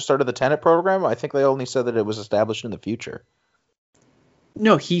was him who started the Tenet program? I think they only said that it was established in the future.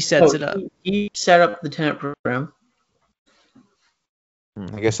 No, he sets it up. He set up the Tenet program.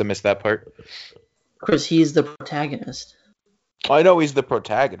 I guess I missed that part. Chris, he's the protagonist. I know he's the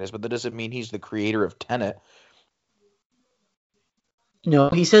protagonist, but that doesn't mean he's the creator of Tenet. No,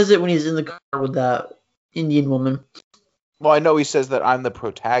 he says it when he's in the car with that Indian woman. Well, I know he says that I'm the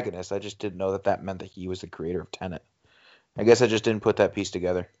protagonist. I just didn't know that meant that he was the creator of Tenet. I guess I just didn't put that piece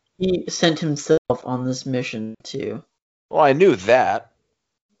together. He sent himself on this mission too. Well, I knew that.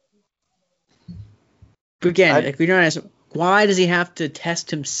 But again, if we don't ask, why does he have to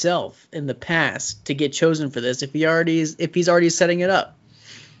test himself in the past to get chosen for this if he's already setting it up?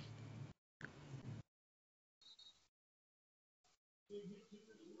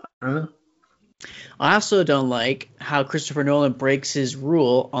 I don't know. I also don't like how Christopher Nolan breaks his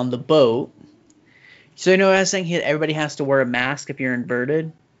rule on the boat. So I was saying everybody has to wear a mask if you're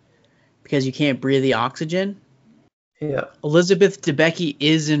inverted because you can't breathe the oxygen. Yeah. Elizabeth Debicki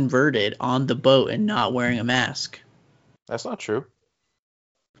is inverted on the boat and not wearing a mask. That's not true.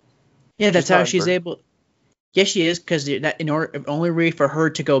 Yeah, that's how she's inverted. able. Yes, she is, because only way for her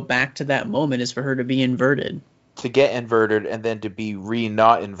to go back to that moment is for her to be inverted. To get inverted and then to be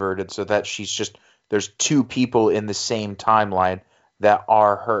not inverted, so that there's two people in the same timeline that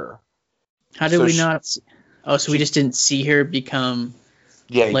are her. How did we not? Oh, so we just didn't see her become.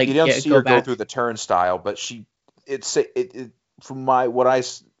 Yeah, you don't see her go through the turnstile, but from what I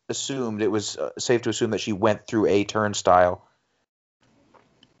assumed, it was safe to assume that she went through a turnstile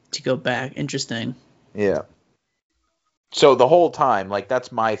to go back. Interesting. Yeah. So the whole time,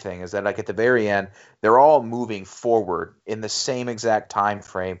 that's my thing, is that at the very end, they're all moving forward in the same exact time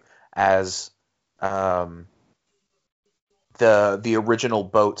frame as the original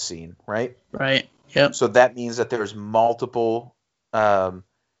boat scene, right? Right. Yep. So that means that there's multiple of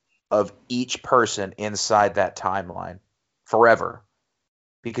each person inside that timeline forever,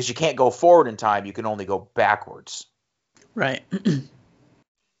 because you can't go forward in time; you can only go backwards. Right.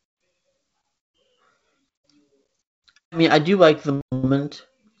 I mean, I do like the moment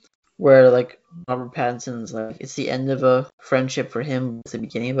where, Robert Pattinson's it's the end of a friendship for him, it's the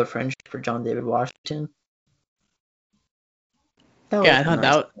beginning of a friendship for John David Washington. I thought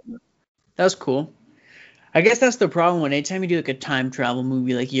that was cool. I guess that's the problem when anytime you do a time travel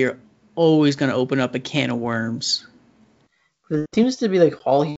movie, you're always going to open up a can of worms. It seems to be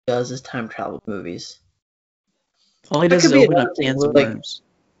all he does is time travel movies. All he does is open up cans of worms.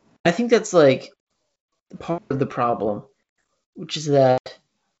 I think that's part of the problem, which is that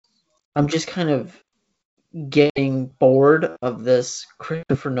I'm just kind of getting bored of this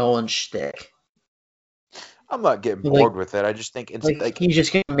Christopher Nolan shtick. I'm not getting bored with it. I just think it's he's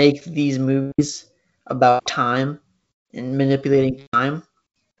just gonna make these movies about time and manipulating time,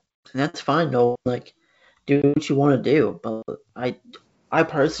 and that's fine. No, do what you want to do, but I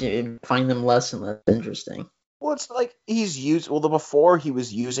personally find them less and less interesting. Well, it's before he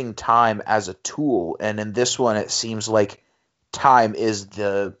was using time as a tool, and in this one it seems like time is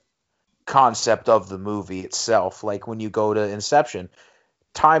the concept of the movie itself. Like when you go to Inception,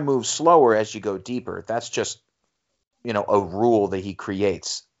 time moves slower as you go deeper. That's just, a rule that he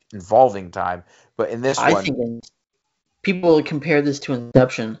creates involving time. But in this one, I think people compare this to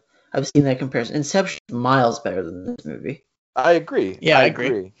Inception. I've seen that comparison. Inception is miles better than this movie. I agree. Yeah, I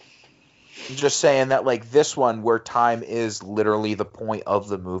agree. I'm just saying that this one where time is literally the point of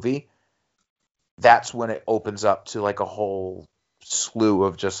the movie, that's when it opens up to a whole slew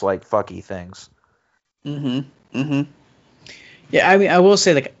of just fucky things. Yeah, I mean, I will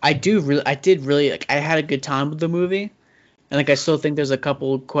say I did really I had a good time with the movie, and I still think there's a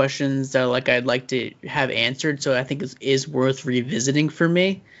couple of questions that I'd like to have answered, so I think it is worth revisiting for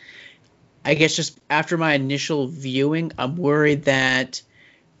me. I guess just after my initial viewing, I'm worried that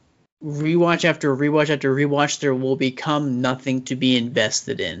rewatch after rewatch after rewatch, there will become nothing to be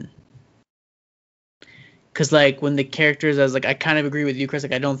invested in. Because when the characters, I kind of agree with you, Chris.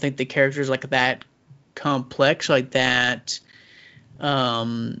 I don't think the characters that complex, that,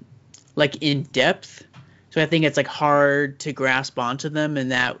 in depth. So I think it's hard to grasp onto them,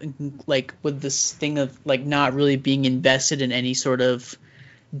 and that with this thing of not really being invested in any sort of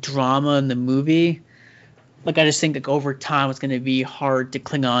drama in the movie. I just think over time it's going to be hard to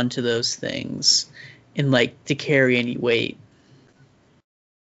cling on to those things and to carry any weight.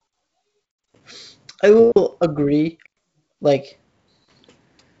 I will agree.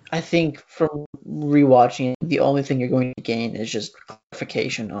 I think from rewatching it, the only thing you're going to gain is just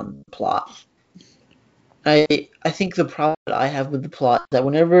clarification on the plot. I think the problem that I have with the plot is that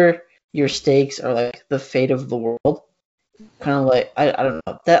whenever your stakes are the fate of the world, kind of I don't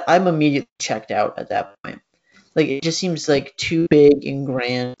know, that I'm immediately checked out at that point. It just seems too big and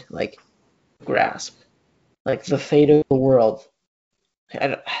grand, grasp. The fate of the world.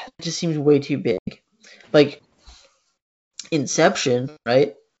 It just seems way too big. Like Inception,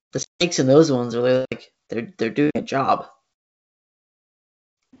 right? The stakes in those ones are like they're doing a job,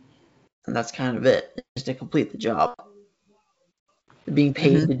 and that's kind of it. Just to complete the job. They're being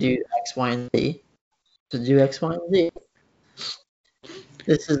paid to do X, Y, and Z. To do X, Y, and Z.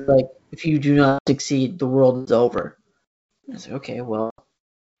 This is like, if you do not succeed, the world is over. I say, okay, well,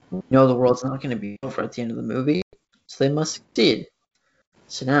 we know the world's not going to be over at the end of the movie, so they must succeed.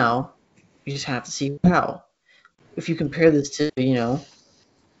 So now, you just have to see how. If you compare this to,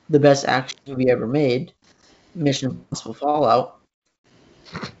 the best action movie ever made, Mission Impossible Fallout,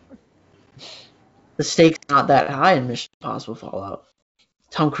 the stakes are not that high in Mission Impossible Fallout.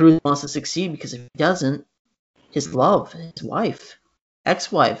 Tom Cruise wants to succeed because if he doesn't, his love, his wife,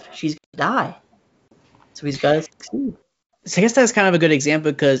 ex-wife, she's gonna die. So he's got to succeed. So I guess that's kind of a good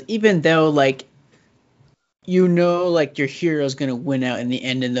example because even though, like, your hero's going to win out in the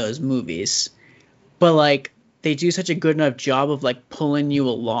end in those movies, but, like, they do such a good enough job of, like, pulling you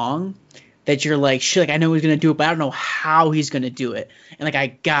along that you're like, shit, like, I know he's going to do it, but I don't know how he's going to do it. And, like, I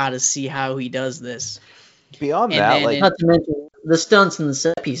got to see how he does this. Beyond that, like... Not to mention, the stunts and the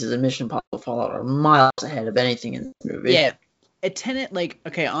set pieces in Mission Impossible Fallout are miles ahead of anything in this movie. Yeah. At Tenet, like,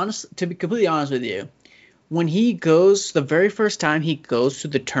 okay, to be completely honest with you, when he goes, the very first time he goes to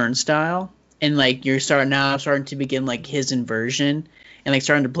the turnstile, and, like, you're starting to begin, like, his inversion, and, like,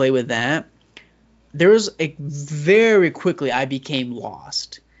 starting to play with that, there was, very quickly I became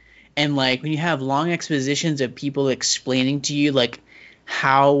lost. And, like, when you have long expositions of people explaining to you, like,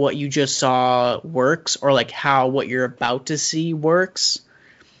 how what you just saw works, or, like, how what you're about to see works,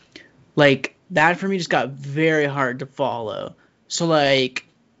 like, that for me just got very hard to follow. So, like,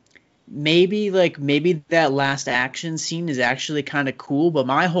 maybe that last action scene is actually kind of cool, but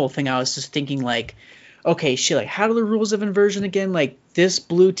my whole thing, I was just thinking, like, okay, shit, like, how do the rules of inversion again? Like, this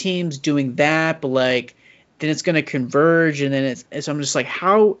blue team's doing that, but, like, then it's going to converge, and then so I'm just like,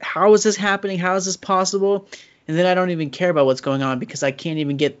 how is this happening? How is this possible? And then I don't even care about what's going on because I can't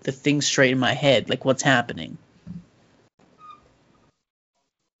even get the thing straight in my head, like, what's happening.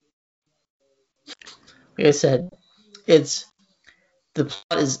 Like I said, the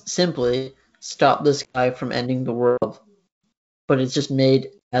plot is simply stop this guy from ending the world, but it's just made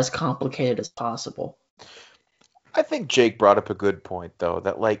as complicated as possible. I think Jake brought up a good point, though,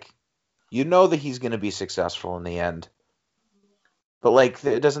 that, like, that he's going to be successful in the end. But, like,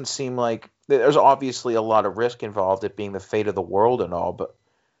 it doesn't seem like... There's obviously a lot of risk involved, it being the fate of the world and all, but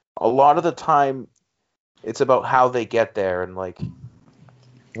a lot of the time, it's about how they get there and, like,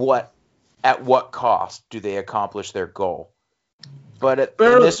 at what cost do they accomplish their goal. But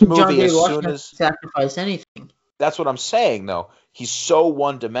in this movie, as soon as... sacrifice anything. That's what I'm saying, though. He's so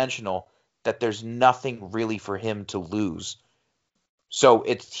one-dimensional that there's nothing really for him to lose. So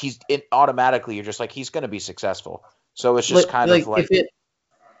automatically, you're just like, he's going to be successful. So it's just kind of like...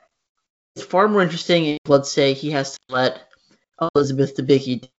 It's far more interesting if, let's say, he has to let Elizabeth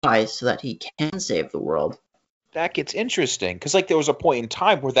Debicki die so that he can save the world. That gets interesting, because, like, there was a point in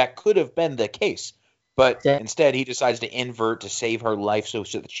time where that could have been the case. But instead, he decides to invert to save her life so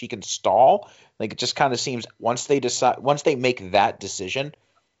that she can stall. Like, it just kind of seems once they make that decision,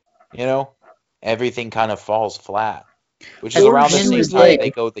 everything kind of falls flat. Which is around the same time they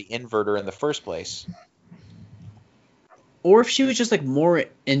go the inverter in the first place. Or if she was just, like, more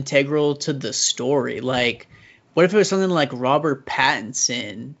integral to the story. Like, what if it was something like Robert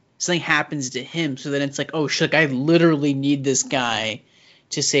Pattinson? Something happens to him, so then it's like, oh shit, I literally need this guy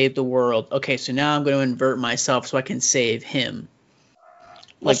to save the world. Okay, so now I'm going to invert myself so I can save him.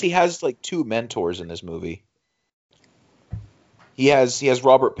 Plus, he has, like, two mentors in this movie. He has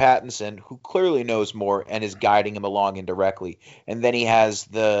Robert Pattinson, who clearly knows more and is guiding him along indirectly. And then he has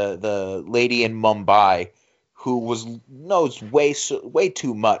the lady in Mumbai, who knows way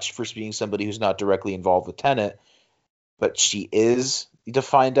too much for being somebody who's not directly involved with Tenet. But she is, to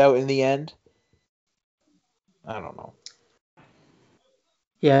find out in the end. I don't know.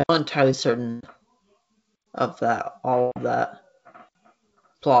 Yeah, I'm not entirely certain of that, all of that,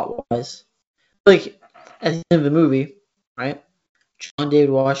 plot-wise. Like, at the end of the movie, right, John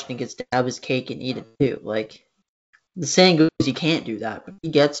David Washington gets to have his cake and eat it too. Like, the saying goes you can't do that, but he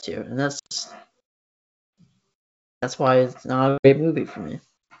gets to, and that's why it's not a great movie for me.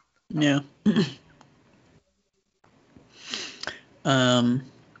 Yeah.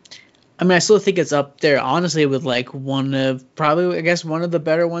 I mean, I still think it's up there, honestly, with, like, one of the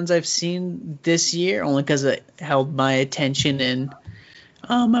better ones I've seen this year, only because it held my attention and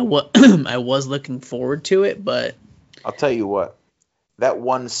I was looking forward to it, but... I'll tell you what, that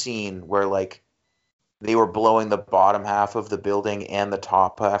one scene where, like, they were blowing the bottom half of the building and the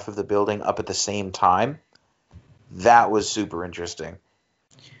top half of the building up at the same time. That was super interesting.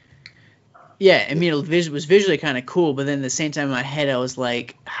 Yeah, I mean, it was visually kind of cool, but then at the same time in my head, I was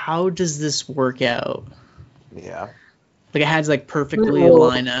like, how does this work out? Yeah. Like, it had to, like, perfectly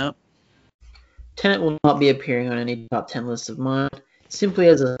line up. Tenet will not be appearing on any top 10 list of mine, simply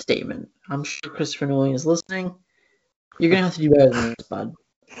as a statement. I'm sure Christopher Nolan is listening. You're going to have to do better than this, bud.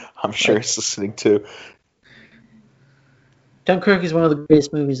 I'm sure he's listening too. Dunkirk is one of the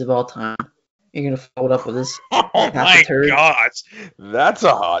greatest movies of all time. You're going to follow it up with this. Oh my gosh. That's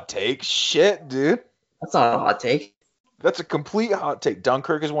a hot take. Shit, dude. That's not a hot take. That's a complete hot take.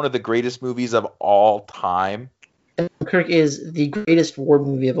 Dunkirk is one of the greatest movies of all time. Dunkirk is the greatest war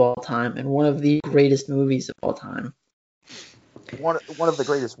movie of all time and one of the greatest movies of all time. One of the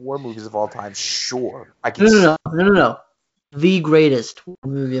greatest war movies of all time, sure. No. The greatest war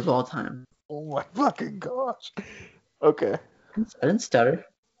movie of all time. Oh my fucking gosh. Okay. I didn't stutter.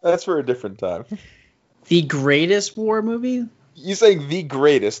 That's for a different time. The greatest war movie? You saying the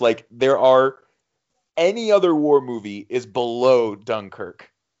greatest, like there are any other war movie is below Dunkirk.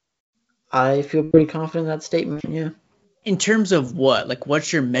 I feel pretty confident in that statement, yeah. In terms of what? Like,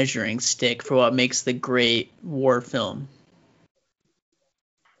 what's your measuring stick for what makes the great war film?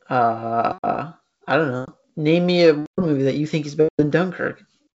 I don't know. Name me a war movie that you think is better than Dunkirk.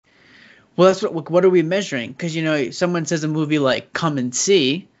 Well, that's what are we measuring? Because, you know, someone says a movie like Come and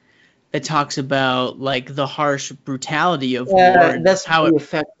See that talks about, like, the harsh brutality of war. And that's how the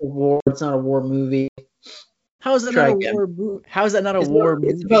effect of war. It's not a war movie. How is that not a war movie? How is that not a war movie?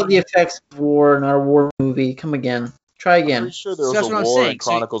 It's about the effects of war, not a war movie. Come again. Try again. I'm pretty sure there was a war in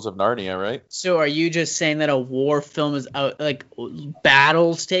Chronicles of Narnia, right? So are you just saying that a war film is out, like,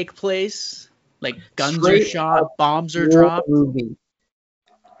 battles take place? Like, guns are shot, bombs are dropped? Movie.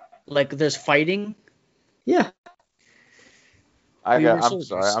 Like, there's fighting? Yeah. I'm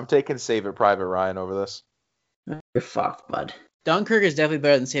sorry. I'm taking Save It Private Ryan over this. You're fucked, bud. Dunkirk is definitely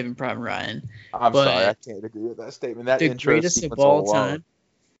better than Saving Private Ryan. I'm sorry. I can't agree with that statement. That the intro greatest of all time.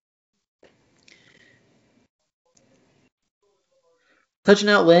 Such an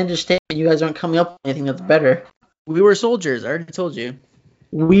outlandish statement. You guys aren't coming up with anything that's better. We were soldiers. I already told you.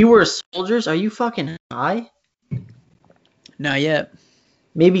 We were soldiers? Are you fucking high? Not yet.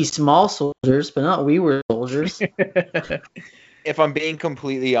 Maybe small soldiers, but not we were soldiers. If I'm being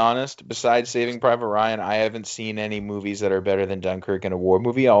completely honest, besides Saving Private Ryan, I haven't seen any movies that are better than Dunkirk in a war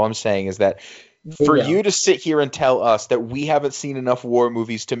movie. All I'm saying is that for you to sit here and tell us that we haven't seen enough war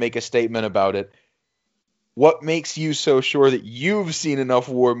movies to make a statement about it, what makes you so sure that you've seen enough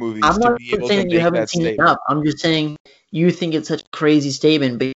war movies to be able to make that statement? Enough. I'm just saying you think it's such a crazy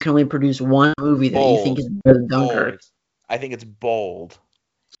statement, but you can only produce one movie that you think is better than Dunkirk. Bold. I think it's bold.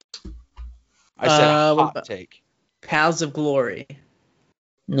 I said hot take. Paths of Glory.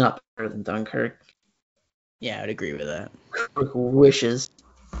 Not better than Dunkirk. Yeah, I would agree with that. Wishes.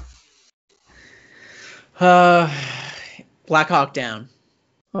 Black Hawk Down.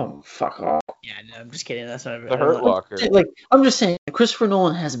 Oh, fuck off. Yeah, no, I'm just kidding. That's not The Hurt Locker. Like, I'm just saying, Christopher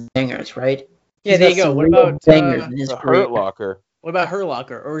Nolan has bangers, right? Yeah, there you go. What about bangers in his The career. Hurt Locker? What about Hurt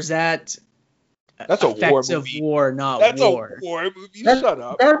Locker? Or is that that's a war movie? Of war, not that's war. That's a war movie. Shut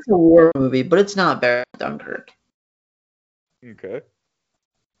up. That's a war movie, but it's not better than Dunkirk. Okay.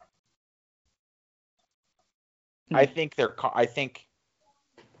 I think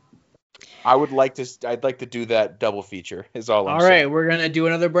I'd like to do that double feature. Is all I'm saying. All right, we're gonna do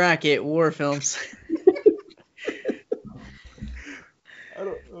another bracket, war films.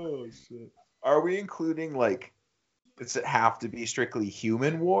 Oh shit. Are we including, like, does it have to be strictly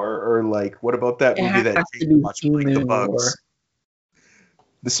human war, or like what about that movie that takes much like the bugs? War.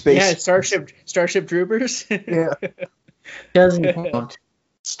 The space. Yeah, Starship Troopers. Yeah. Doesn't count.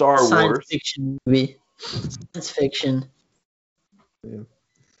 Star Wars. Science fiction movie. Science fiction. Yeah.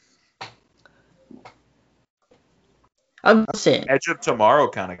 I'm saying. Edge of Tomorrow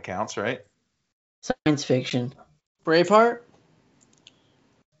kind of counts, right? Science fiction. Braveheart.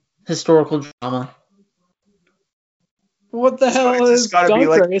 Historical drama. What the hell is Dunkirk?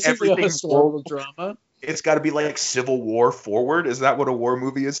 Like it's a historical drama. It's got to be like Civil War forward. Is that what a war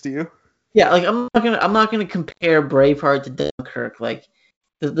movie is to you? Yeah, like I'm not gonna compare Braveheart to Dunkirk. Like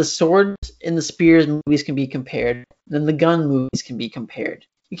the swords and the spears movies can be compared, then the gun movies can be compared.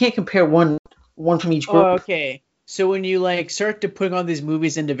 You can't compare one from each group. Oh, okay. So when you like start to put all these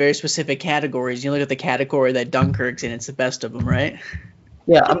movies into very specific categories, you look at the category that Dunkirk's in, it's the best of them, right?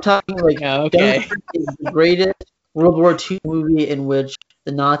 Yeah, I'm talking like okay. Dunkirk is the greatest World War II movie in which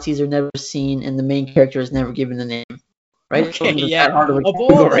the Nazis are never seen and the main character is never given the name. right? Okay, It wasn't yeah. that hard of a Of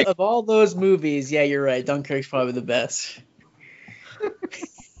category. all those movies, yeah, you're right. Dunkirk's probably the best.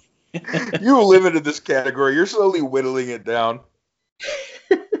 You limited this category. You're slowly whittling it down.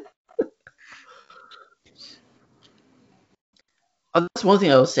 That's one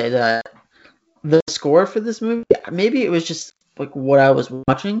thing I will say, that the score for this movie, maybe it was just like what I was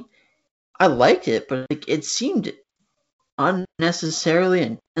watching. I liked it, but like it seemed unnecessarily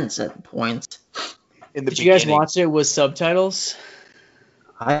intense at points. In the Did you guys beginning, watch it with subtitles?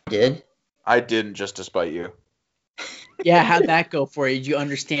 I did. I didn't, just to spite you. Yeah, how'd that go for you? Did you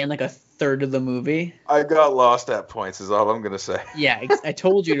understand like a third of the movie? I got lost at points, is all I'm gonna say. Yeah, I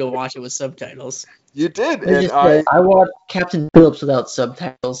told you to watch it with subtitles. You did, I, just, I watched Captain Phillips without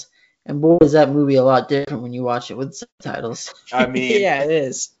subtitles, and boy, is that movie a lot different when you watch it with subtitles. I mean, Yeah, it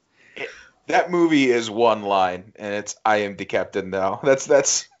is. that movie is one line, and it's "I am the captain now."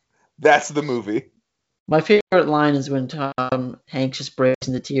 That's the movie. My favorite line is when Tom Hanks just breaks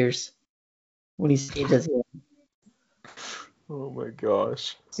into tears when he saves his Oh my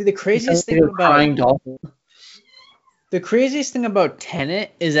gosh! See, the craziest thing crying about dolphin. the craziest thing about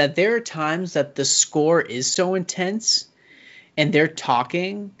Tenet is that there are times that the score is so intense, and they're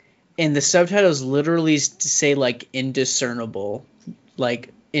talking, and the subtitles literally say like indiscernible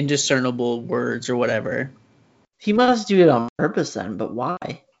words or whatever. He must do it on purpose then, but why?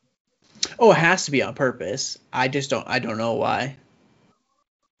 Oh, it has to be on purpose. I don't know why.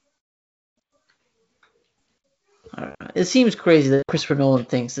 I don't know. It seems crazy that Christopher Nolan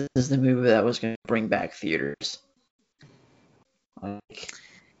thinks this is the movie that was going to bring back theaters. Like,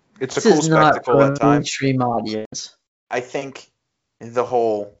 It's a this cool is not spectacle for at a times. mainstream audience. I think the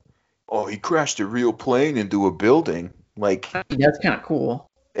whole, he crashed a real plane into a building. Like, I mean, that's kind of cool.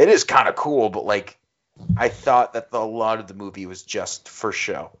 it is kind of cool, but like, I thought that a lot of the movie was just for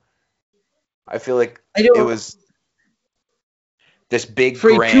show. I feel like it was this big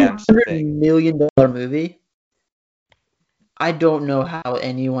For a grand $200 thing. million movie, I don't know how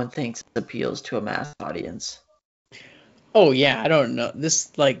anyone thinks it appeals to a mass audience. Oh yeah, I don't know.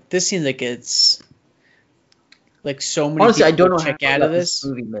 This seems like it's like so many Honestly, I people don't know check how out of this this.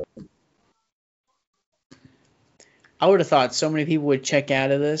 movie made. I would have thought so many people would check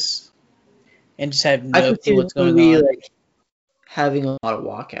out of this and just have I no could see clue this what's going movie on. like having a lot of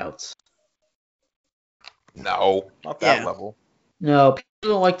walkouts. No, not that Yeah. level. No,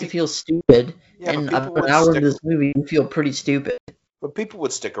 people don't like to feel stupid, Yeah, and but people about would an hour into stick. this movie, you feel pretty stupid. But people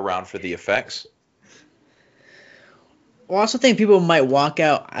would stick around for the effects. Well, I also think people might walk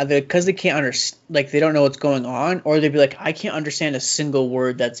out either because they can't understand, like they don't know what's going on, or they'd be like, I can't understand a single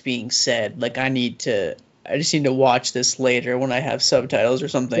word that's being said. Like I just need to watch this later when I have subtitles or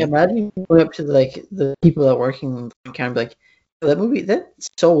something. Yeah, imagine going up to like the people that are working and kind of be like, that movie, that's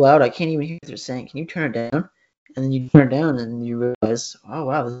so loud, I can't even hear what they're saying. Can you turn it down? And then you turn it down and you realize, oh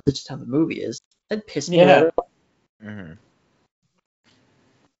wow, this is just how the movie is. That pissed me Yeah. right off. Mm-hmm.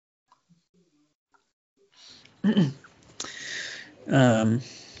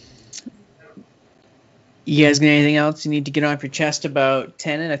 You guys got anything else you need to get off your chest about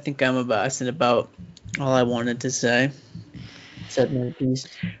Tenet? I think I said about all I wanted to say. Said my piece.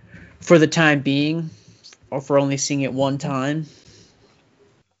 For the time being, or for only seeing it one time.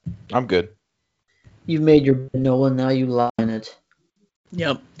 I'm good. You've made your bed, Nolan, now you lie in it.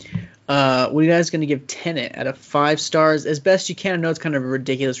 Yep. What are you guys going to give Tenet out of 5 stars? As best you can. I know it's kind of a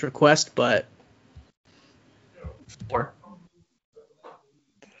ridiculous request, but 4.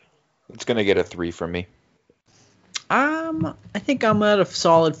 It's gonna get a 3 from me. I think I'm at a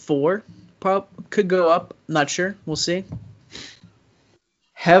solid 4. Could go up. Not sure. We'll see.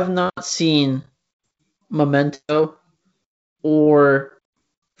 Have not seen Memento or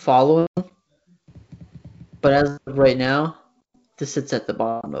Following, but as of right now, this sits at the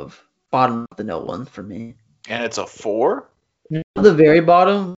bottom of the Nolan for me. And it's a 4? Not the very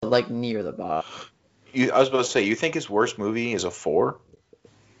bottom, but like near the bottom. I was about to say, you think his worst movie is a 4?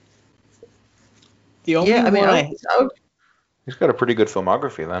 The only Yeah, I mean, one I would, He's got a pretty good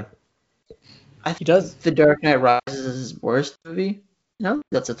filmography then. I He think does. The Dark Knight Rises is his worst movie. No,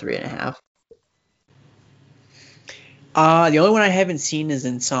 that's a 3.5. The only one I haven't seen is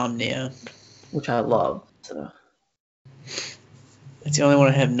Insomnia. Which I love. So It's the only one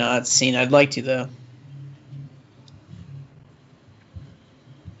I have not seen. I'd like to though.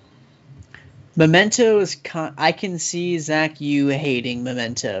 Memento is. I can see Zach you hating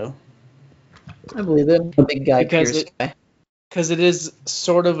Memento I believe it. I'm a big guy, Because Pierce it- guy. because it is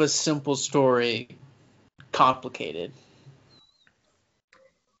sort of a simple story, complicated.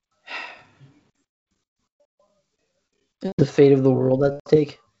 The fate of the world at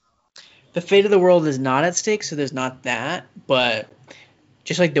stake. The fate of the world is not at stake, so there's not that. But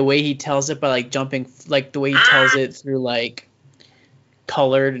just like the way he tells it by like jumping, like the way he tells it through like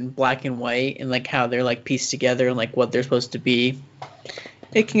colored and black and white, and like how they're like pieced together and like what they're supposed to be,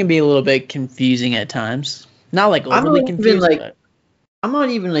 it can be a little bit confusing at times. Not like overly confusing. But... I'm not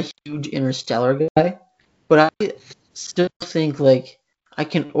even a huge Interstellar guy, but I still think like I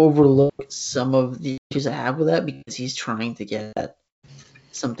can overlook some of the issues I have with that because he's trying to get at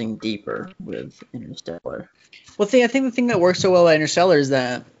something deeper with Interstellar. Well, I think the thing that works so well at Interstellar is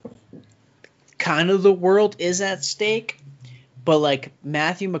that kind of the world is at stake, but like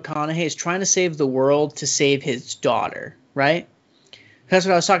Matthew McConaughey is trying to save the world to save his daughter, right? That's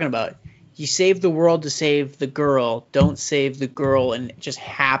what I was talking about. You save the world to save the girl, don't save the girl and just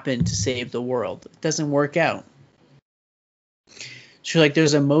happen to save the world. It doesn't work out. So like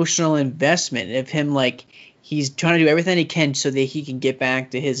there's emotional investment of him, like he's trying to do everything he can so that he can get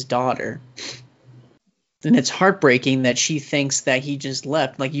back to his daughter. And it's heartbreaking that she thinks that he just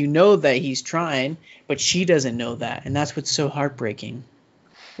left. Like, you know that he's trying, but she doesn't know that. And that's what's so heartbreaking.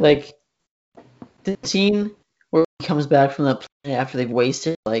 Like, the scene where he comes back from the planet after they've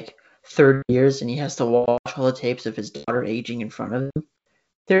wasted, like, 30 years and he has to watch all the tapes of his daughter aging in front of him.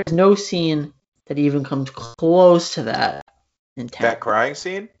 There's no scene that even comes close to that. That crying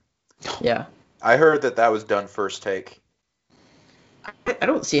scene? Yeah. I heard that was done first take. I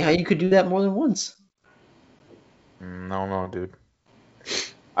don't see how you could do that more than once. No, dude.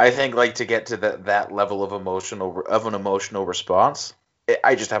 I think like to get to that level of an emotional response,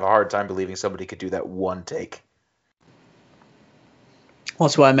 I just have a hard time believing somebody could do that one take. Well,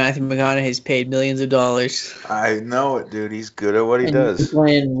 that's why Matthew McConaughey's paid millions of dollars. I know it, dude. He's good at what he does. He's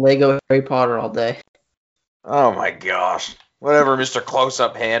playing Lego Harry Potter all day. Oh my gosh. Whatever, Mr.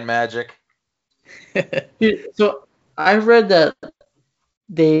 Close-Up Hand Magic. Dude, so I read that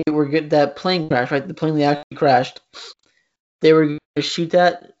they were good. That plane crash, right? The plane that actually crashed. They were going to shoot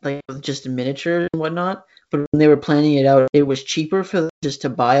that like with just miniatures and whatnot. But when they were planning it out, it was cheaper for them just to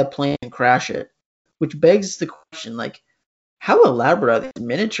buy a plane and crash it. Which begs the question, like, how elaborate are these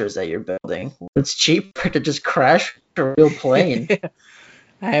miniatures that you're building? It's cheaper to just crash a real plane.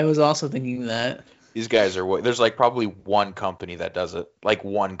 I was also thinking that. These guys are... There's like probably one company that does it. Like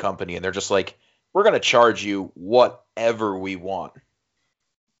one company. And they're just like, we're going to charge you whatever we want.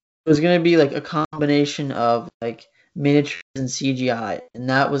 It was going to be like a combination of like miniatures and CGI, and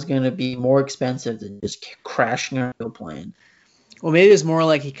that was going to be more expensive than just crashing a real plane. Well, maybe it's more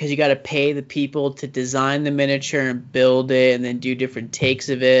like because you got to pay the people to design the miniature and build it and then do different takes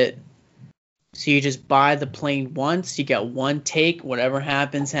of it. So you just buy the plane once, you got one take, whatever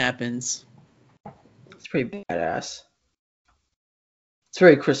happens, happens. It's pretty badass. It's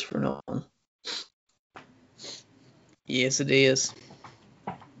very Christopher Nolan. Yes, it is.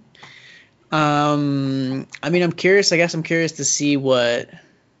 I mean, I'm curious. I guess I'm curious to see what.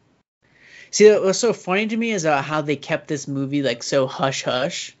 See, what's so funny to me is how they kept this movie like so hush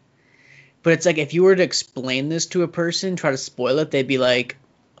hush. But it's like if you were to explain this to a person, try to spoil it, they'd be like,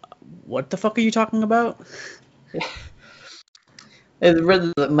 "What the fuck are you talking about?" I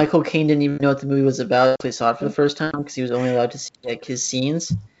read that Michael Caine didn't even know what the movie was about until he saw it for the first time because he was only allowed to see like his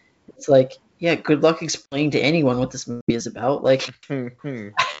scenes. It's like, yeah, good luck explaining to anyone what this movie is about. Like,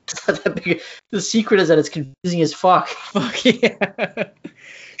 it's not that big. The secret is that it's confusing as fuck. Fuck yeah.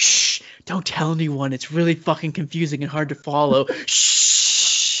 Shh! Don't tell anyone. It's really fucking confusing and hard to follow.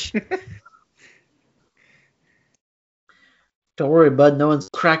 Shh! Don't worry, bud. No one's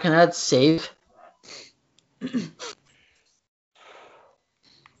cracking that safe.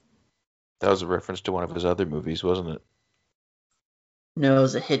 That was a reference to one of his other movies, wasn't it? No, it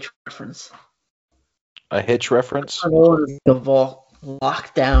was a Hitch reference. A Hitch reference? The vault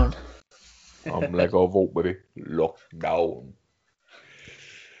locked down. I'm like a vault, baby. Locked down.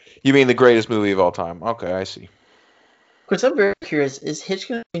 You mean the greatest movie of all time? Okay, I see. Chris, I'm very curious. Is Hitch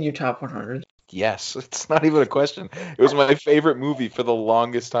going to be in your top 100? Yes, it's not even a question. It was my favorite movie for the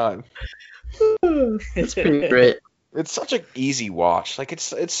longest time. It's pretty great. It's such an easy watch. Like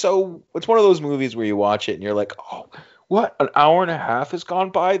it's one of those movies where you watch it and you're like, oh, what? An hour and a half has gone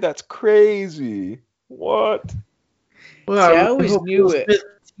by? That's crazy. What? Well, see, I always knew it.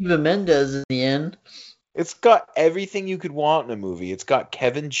 Eva Mendes in the end. It's got everything you could want in a movie. It's got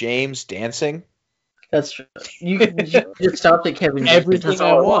Kevin James dancing. That's true. You just stopped at Kevin James. Everything That's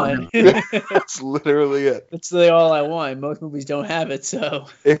I all want. That's literally it. That's really all I want. Most movies don't have it, so.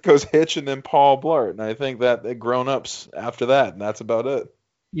 It goes Hitch and then Paul Blart, and I think that the grown-ups after that, and that's about it.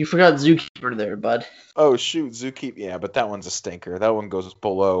 You forgot Zookeeper there, bud. Oh, shoot, Zookeeper. Yeah, but that one's a stinker. That one goes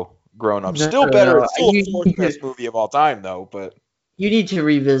below grown-ups. No, Still better. no. It's still the fourth best movie of all time, though, but... You need to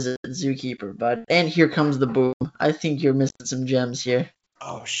revisit Zookeeper, bud. And Here Comes the Boom. I think you're missing some gems here.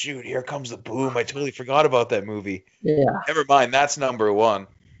 Oh shoot! Here Comes the Boom. I totally forgot about that movie. Yeah. Never mind. That's number one.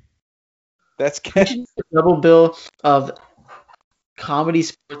 That's We should do a double bill of comedy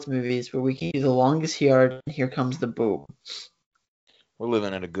sports movies where we can do The Longest Yard and Here Comes the Boom. We're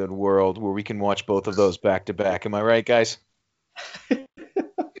living in a good world where we can watch both of those back to back. Am I right, guys?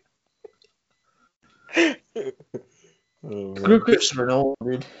 Screw Christopher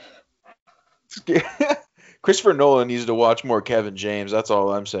Nolan, dude. Christopher Nolan needs to watch more Kevin James. That's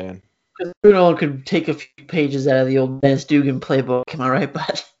all I'm saying. Christopher Nolan could take a few pages out of the old Dennis Dugan playbook. Am I right,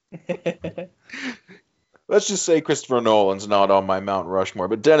 bud? Let's just say Christopher Nolan's not on my Mount Rushmore,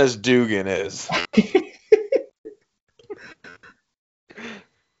 but Dennis Dugan is.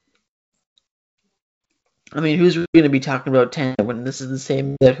 I mean, who's going to be talking about Tenet when this is the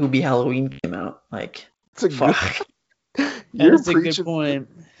same that Hubie Halloween came out? Like, It's a fuck. That's a good point.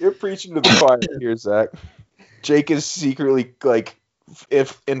 You're preaching to the choir here, Zach. Jake is secretly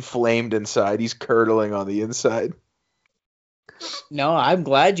if inflamed inside. He's curdling on the inside. No, I'm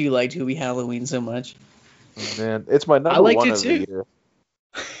glad you liked Hubie Halloween so much. Oh, man, it's my number I liked one it of too. the year.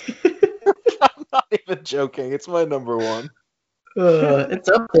 I'm not even joking. It's my number one. It's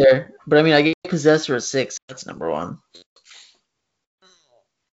up there. But I mean, I gave Possessor a 6. That's number one.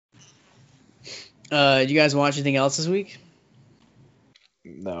 Did you guys watch anything else this week?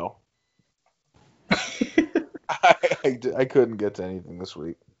 No. I couldn't get to anything this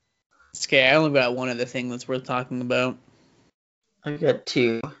week. It's okay. I only got one other thing that's worth talking about. I've got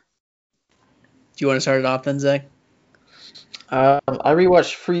 2. Do you want to start it off then, Zach? I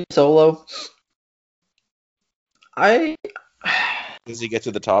rewatched Free Solo. Does he get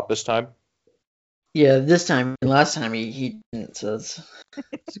to the top this time? Yeah, this time. Last time he didn't, so it's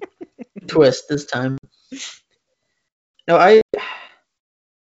twist this time. No, I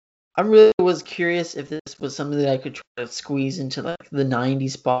really was curious if this was something that I could try to squeeze into like the 90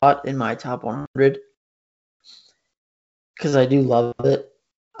 spot in my top 100. Because I do love it.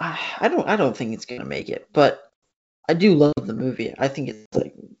 I don't think it's gonna make it, but I do love the movie. I think it's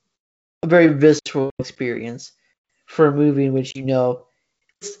like a very visceral experience for a movie in which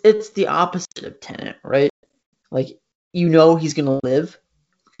it's the opposite of Tenet, right? Like he's gonna live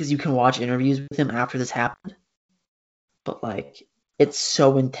because you can watch interviews with him after this happened, but like it's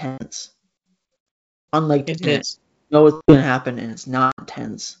so intense. Unlike Tenet, you know what's gonna happen and it's not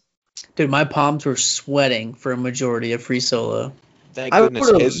intense. Dude, my palms were sweating for a majority of Free Solo. Thank goodness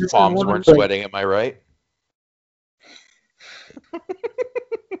his palms weren't sweating, am I right?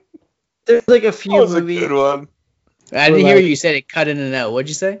 There's like a few movies. That was a good one. I didn't hear you said it cut in and out. What'd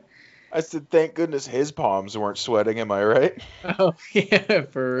you say? I said, thank goodness his palms weren't sweating, am I right? Oh, yeah,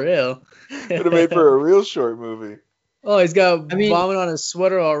 for real. Would have made for a real short movie. Oh, he's got vomit on his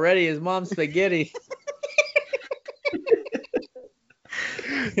sweater already. His mom's spaghetti.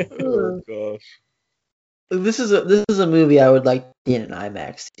 Oh gosh. This is a movie I would like to see in an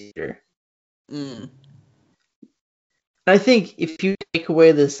IMAX theater. I think if you take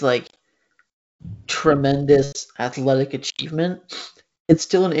away this like tremendous athletic achievement, it's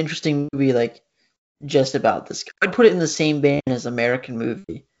still an interesting movie. Like just about this, I'd put it in the same band as American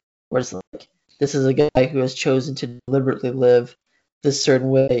Movie, where it's like this is a guy who has chosen to deliberately live this certain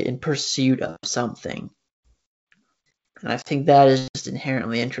way in pursuit of something. And I think that is just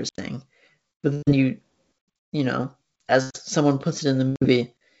inherently interesting. But then you know, as someone puts it in the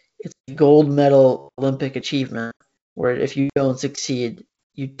movie, it's a gold medal Olympic achievement where if you don't succeed,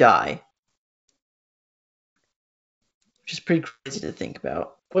 you die. Which is pretty crazy to think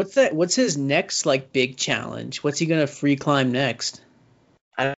about. What's that? What's his next like big challenge? What's he gonna free climb next?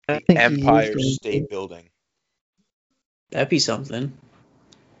 I think Empire State Building. That'd be something.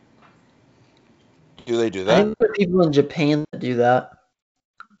 Do they do I that? think there are people in Japan that do that.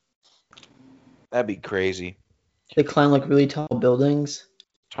 That'd be crazy. They climb like really tall buildings.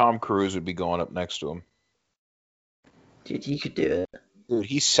 Tom Cruise would be going up next to him. Dude, he could do it. Dude,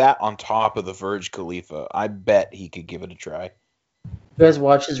 he sat on top of the Burj Khalifa. I bet he could give it a try. You guys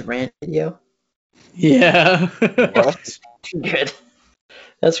watch his rant video? Yeah. What? Good.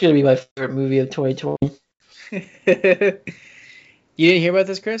 That's gonna be my favorite movie of 2020. You didn't hear about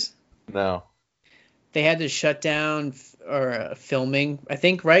this, Chris? No. They had to shut down filming, I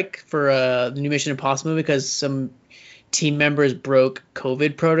think, right, for the new Mission Impossible movie because some team members broke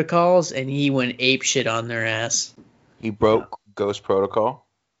COVID protocols, and he went apeshit on their ass. He broke Ghost Protocol?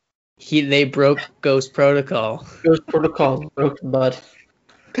 They broke Ghost Protocol. Ghost Protocol broken, bud.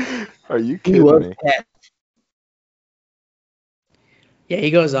 Are you He kidding was me? bad. Yeah,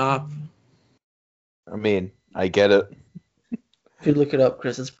 he goes off. I mean, I get it. If you look it up,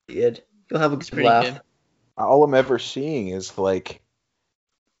 Chris, it's pretty good. You'll have a good pretty laugh. good. All I'm ever seeing is like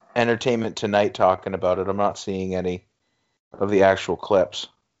Entertainment Tonight talking about it. I'm not seeing any of the actual clips.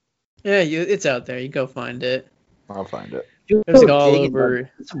 Yeah, it's out there. You go find it. I'll find it. It was like all over-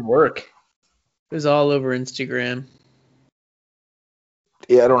 some work. It was all over Instagram.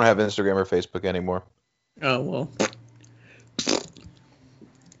 Yeah, I don't have Instagram or Facebook anymore. Oh well.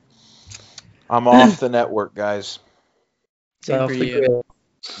 I'm off the network, guys. Same Off for the you. grid.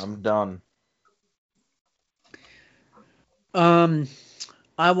 I'm done.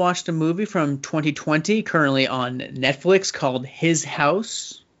 I watched a movie from 2020, currently on Netflix, called His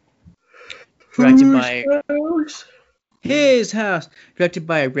House. Directed by His House. Directed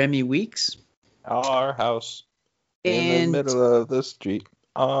by Remy Weeks. Our house. In And the middle of the street.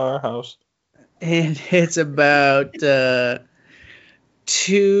 Our house. and it's about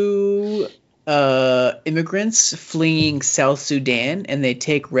two immigrants fleeing South Sudan, and they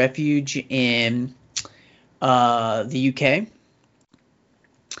take refuge in the UK.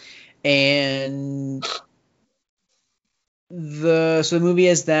 And the movie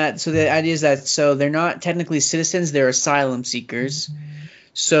is that, so the idea is that, so they're not technically citizens, they're asylum seekers.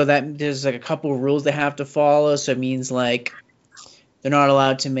 So that there's like a couple of rules they have to follow. So it means like they're not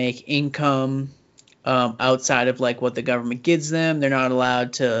allowed to make income outside of like what the government gives them. They're not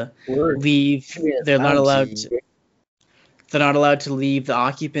allowed to leave. They're not allowed to leave the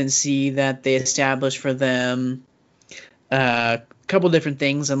occupancy that they established for them. A couple different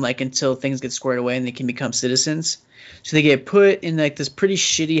things, and like until things get squared away and they can become citizens. So they get put in like this pretty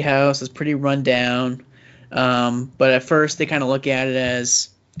shitty house that's pretty run down. But at first they kind of look at it as,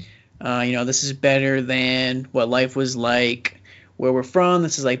 this is better than what life was like where we're from.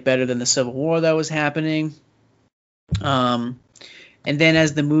 This is like better than the Civil War that was happening. And then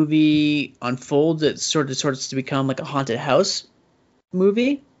as the movie unfolds, it sort of starts to become like a haunted house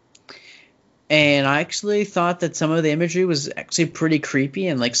movie. And I actually thought that some of the imagery was actually pretty creepy,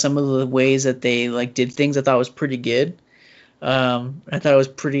 and like some of the ways that they like did things I thought was pretty good. I thought it was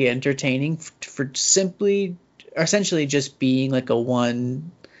pretty entertaining for essentially just being like a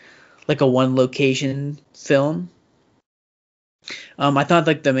one location film. I thought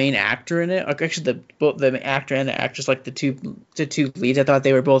like the main actor in it, actually the actor and the actress, like the two leads, I thought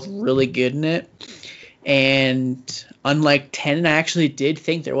they were both really good in it. And unlike Tenet, I actually did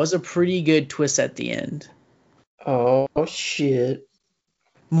think there was a pretty good twist at the end. Oh shit.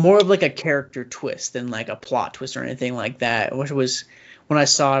 More of like a character twist than like a plot twist or anything like that. Which was, when I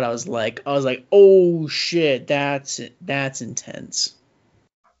saw it, I was like, oh shit, that's intense.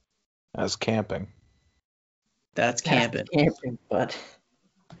 That's camping. That's camping. Camping, but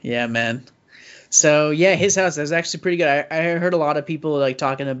yeah, man. So yeah, His House is actually pretty good. I heard a lot of people like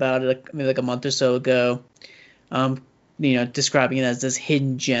talking about it maybe like a month or so ago. Describing it as this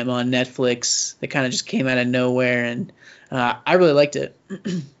hidden gem on Netflix that kind of just came out of nowhere, and I really liked it.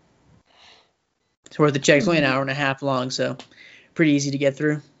 It's worth the check. It's only an hour and a half long, so pretty easy to get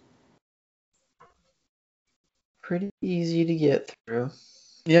through. pretty easy to get through.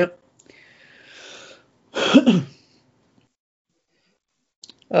 Yep.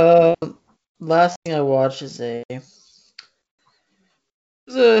 Last thing I watched is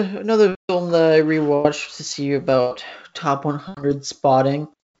another film that I rewatched to see about top 100 spotting,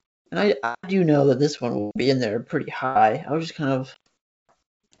 and I do know that this one will be in there pretty high. I was just kind of,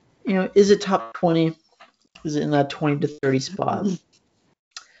 is it top 20? Is it in that 20 to 30 spot?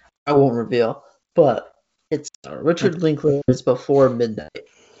 I won't reveal, but it's Richard Linklater's Before Midnight.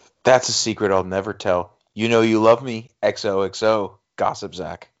 That's a secret I'll never tell. You know you love me, XOXO, Gossip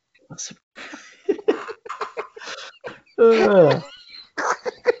Zach.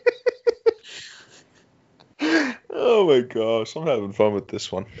 Oh my gosh, I'm having fun with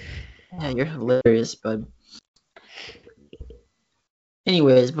this one. Yeah, you're hilarious, bud.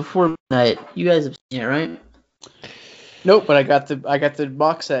 Anyways, Before Midnight, you guys have seen it, right? Nope, but I got the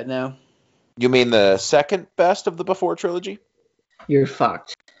box set now. You mean the second best of the Before trilogy? You're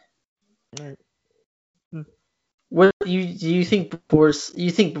fucked. Right. What do you think Before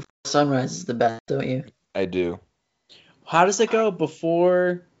Sunrise is the best, don't you? I do. How does it go?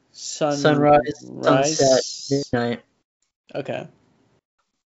 Before Sunrise, sunset, midnight. Okay.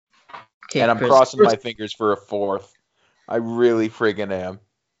 And I'm Chris, crossing my fingers for a fourth. I really friggin' am.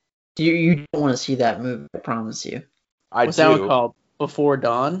 You don't want to see that movie, I promise you. What's that one called? Before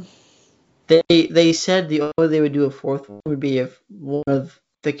Dawn? They said the only way they would do a fourth one would be if one of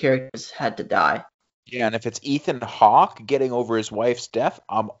the characters had to die. Yeah, and if it's Ethan Hawke getting over his wife's death,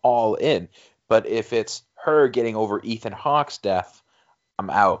 I'm all in. But if it's her getting over Ethan Hawke's death, I'm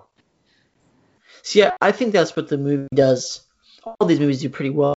out. See, I think that's what the movie does all these movies do pretty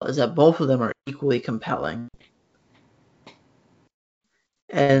well is that both of them are equally compelling.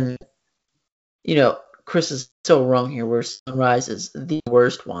 And, Chris is so wrong here where Sunrise is the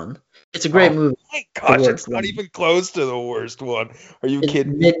worst one. It's a great movie. My gosh, it's not even close to the worst one. Are you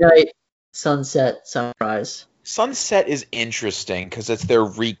kidding me? Midnight, Sunset, Sunrise. Sunset is interesting because it's their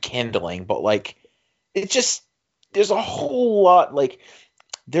rekindling, but there's a whole lot,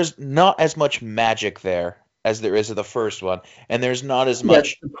 there's not as much magic there as there is in the first one, and there's not as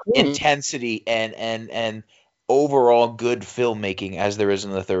much intensity and overall good filmmaking as there is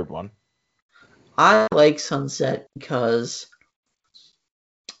in the third one. I like Sunset because,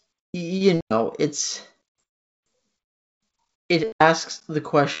 it asks the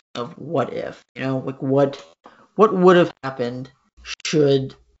question of what if, what would have happened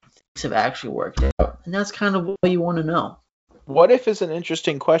should things have actually worked out, and that's kind of what you want to know. What if is an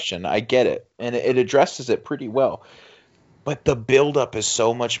interesting question. I get it, and it addresses it pretty well. But the buildup is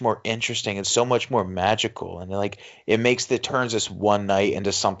so much more interesting and so much more magical, and it turns this one night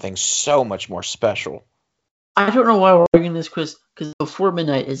into something so much more special. I don't know why we're arguing this, Chris, because Before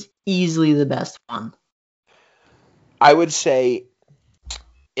Midnight is easily the best one. I would say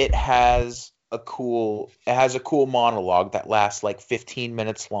it has a cool monologue that lasts 15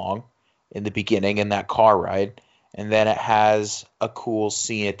 minutes long in the beginning in that car ride. And then it has a cool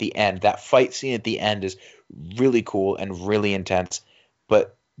scene at the end. That fight scene at the end is really cool and really intense.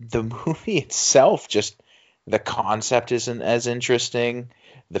 But the movie itself, just the concept isn't as interesting.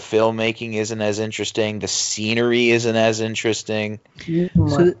 The filmmaking isn't as interesting. The scenery isn't as interesting.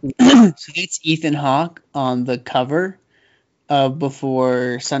 So that's Ethan Hawke on the cover of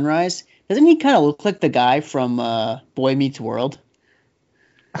Before Sunrise. Doesn't he kind of look like the guy from Boy Meets World?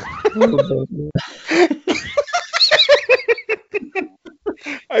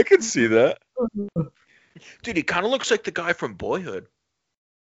 I can see that. Dude, he kind of looks like the guy from Boyhood.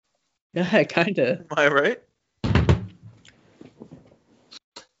 Yeah, kind of. Am I right?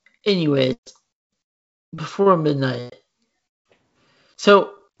 Anyways, Before Midnight.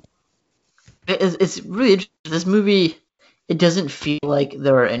 So, it's really interesting. This movie, it doesn't feel like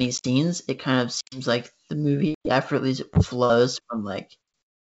there are any scenes. It kind of seems like the movie effortlessly flows from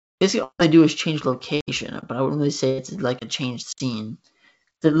basically all they do is change location, but I wouldn't really say it's a changed scene.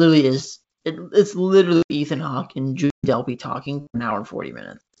 It literally is. It's literally Ethan Hawke and Judy Delpy talking for an hour and 40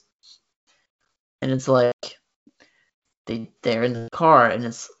 minutes, and it's they're in the car, and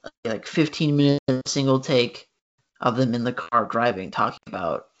it's 15 minutes in a single take of them in the car driving, talking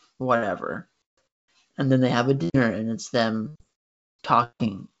about whatever, and then they have a dinner, and it's them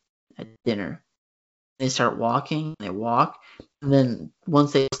talking at dinner. They start walking, they walk, and then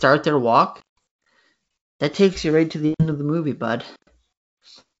once they start their walk, that takes you right to the end of the movie, bud.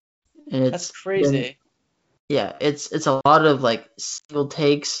 And That's crazy. It's a lot of single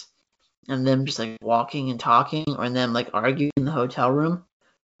takes, and them just walking and talking, or them arguing in the hotel room,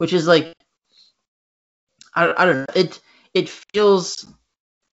 which is I don't know. It feels.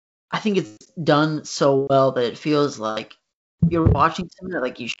 I think it's done so well that it feels like you're watching something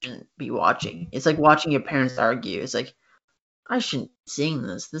that you shouldn't be watching. It's like watching your parents argue. It's I shouldn't be seeing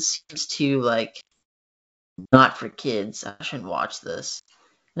this. This seems too not for kids. I shouldn't watch this.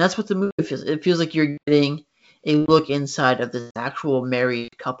 And that's what the movie feels. It feels like you're getting a look inside of this actual married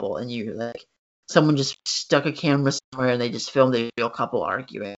couple, and you're someone just stuck a camera somewhere and they just filmed a real couple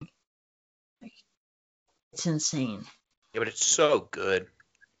arguing. It's insane. Yeah, but it's so good.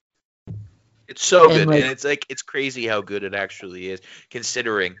 It's so good, and it's crazy how good it actually is,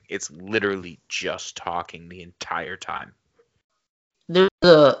 considering it's literally just talking the entire time. There's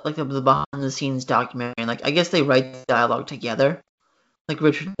the behind the scenes documentary, and I guess they write the dialogue together.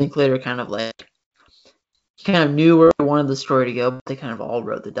 Richard Linklater he kind of knew where he wanted the story to go, but they kind of all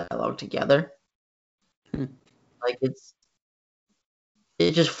wrote the dialogue together. It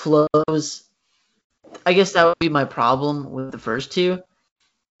just flows. I guess that would be my problem with the first two,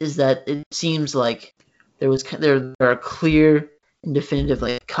 is that it seems like there are clear and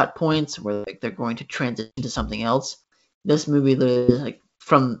definitive cut points where they're going to transition to something else. This movie literally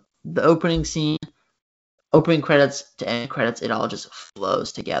from the opening scene, opening credits to end credits, it all just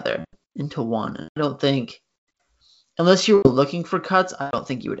flows together into one. I don't think, unless you were looking for cuts, I don't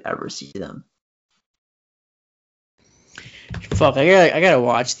think you would ever see them. Fuck, I gotta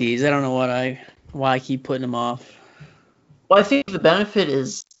watch these. I don't know why I keep putting them off. Well, I think the benefit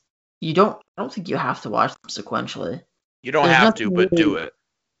is I don't think you have to watch them sequentially. You don't have to, but do it.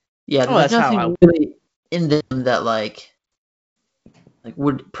 Yeah, there's nothing really in them that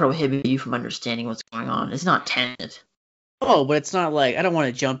would prohibit you from understanding what's going on. It's not Tenet. Oh, but it's not like I don't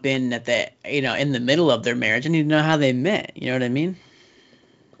want to jump in at the in the middle of their marriage. I need to know how they met. You know what I mean?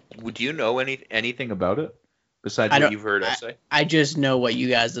 Would you know anything about it besides I what don't- you've heard us say? I just know what you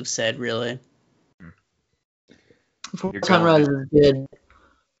guys have said, really. You're going Sunrise is good.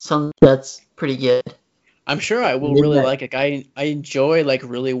 Sunset's pretty good. I'm sure I will really like it. I enjoy like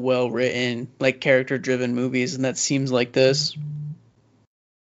really well written, like character driven movies, and that seems like this.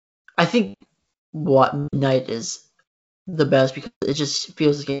 I think what Midnight is the best because it just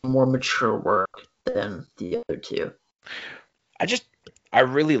feels like a more mature work than the other two. I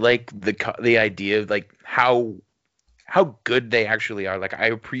really like the idea of like how good they actually are. Like I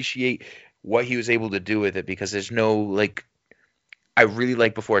appreciate what he was able to do with it because there's no like I really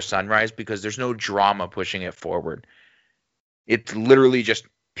like Before Sunrise because there's no drama pushing it forward. It's literally just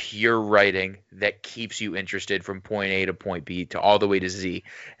pure writing that keeps you interested from point A to point B to all the way to Z.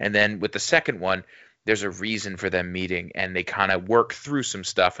 And then with the second one, there's a reason for them meeting and they kind of work through some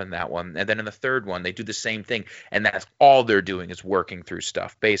stuff in that one. And then in the third one, they do the same thing. And that's all they're doing is working through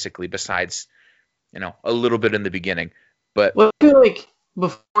stuff, basically, besides, a little bit in the beginning. But Well, I feel like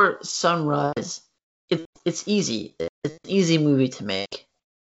Before Sunrise, it's easy. It's an easy movie to make.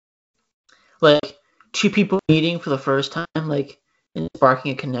 Like, two people meeting for the first time, like, and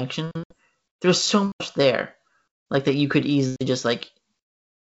sparking a connection. There's so much there, like, that you could easily just, like,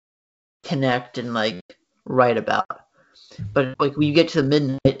 connect and, like, write about. But, like, when you get to the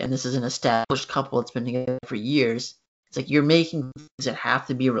Midnight, and this is an established couple that's been together for years, it's like you're making things that have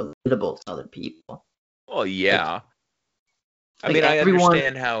to be relatable to other people. well, yeah. I like mean, I everyone-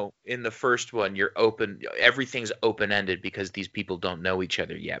 understand how in the first one everything's open-ended because these people don't know each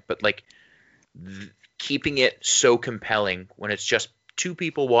other yet. But like keeping it so compelling when it's just two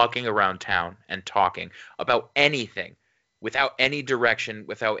people walking around town and talking about anything without any direction,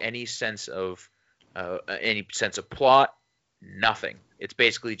 without any sense of plot, nothing. It's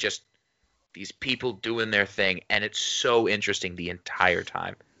basically just these people doing their thing, and it's so interesting the entire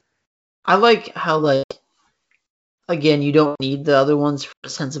time. I like how, like, again, you don't need the other ones for a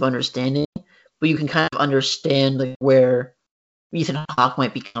sense of understanding, but you can kind of understand like where Ethan Hawke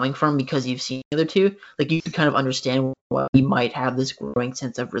might be coming from because you've seen the other two. Like, you can kind of understand why he might have this growing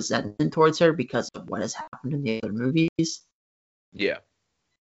sense of resentment towards her because of what has happened in the other movies. Yeah.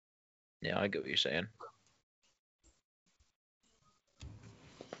 Yeah, I get what you're saying.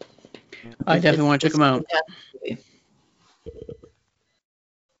 I definitely want to check them out.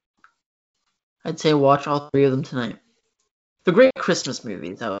 I'd say watch all three of them tonight. They're great Christmas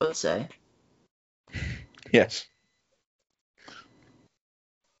movies, I would say. Yes.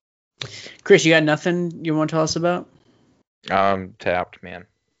 Chris, you got nothing you want to tell us about? Tapped, man.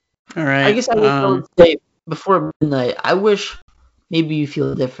 All right. I guess I would say Before Midnight, I wish maybe you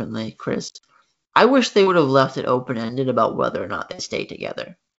feel differently, Chris. I wish they would have left it open-ended about whether or not they stay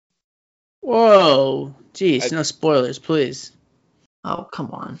together. Whoa. Jeez, no spoilers, please. Oh,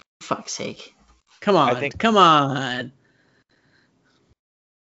 come on. For fuck's sake. Come on. Come on.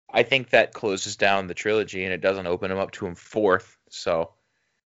 I think that closes down the trilogy and it doesn't open him up to him fourth. So,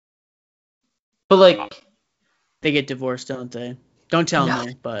 But like, they get divorced, don't they? Don't tell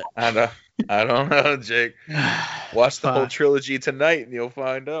me, but I don't know, Jake. Watch the whole trilogy tonight and you'll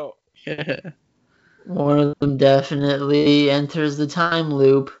find out. one of them definitely enters the time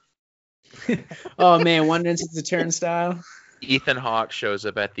loop. Oh man, one enters the turnstile. Ethan Hawke shows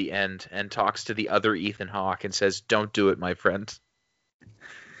up at the end and talks to the other Ethan Hawke and says, "Don't do it, my friend."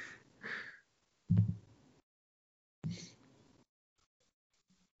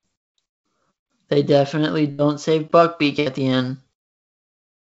 They definitely don't save Buckbeak at the end.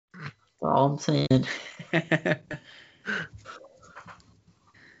 That's all I'm saying.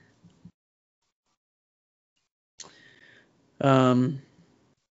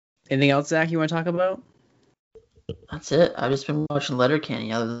 Anything else, Zach, you want to talk about? That's it. I've just been watching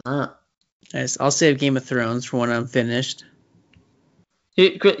Letterkenny other than that. Nice. I'll save Game of Thrones for when I'm finished.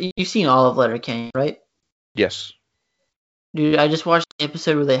 You've seen all of Letterkenny, right? Yes. Dude, I just watched the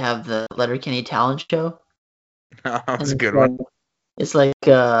episode where they have the Letterkenny talent show. That's a good like, one. It's like,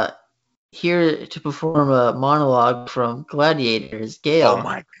 here to perform a monologue from Gladiator is Gale. Oh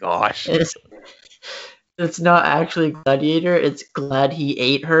my gosh. It's not actually Gladiator, it's Glad He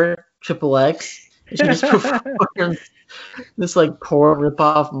Ate Her, Triple X. She just performs this like poor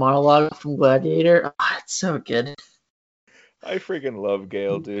ripoff monologue from Gladiator. Oh, it's so good. I freaking love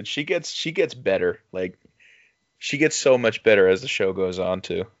Gail, dude. She gets better. Like, she gets so much better as the show goes on,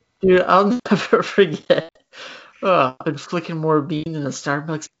 too. Dude, I'll never forget. Oh, I've been flicking more bean than a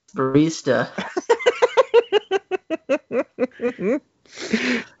Starbucks barista.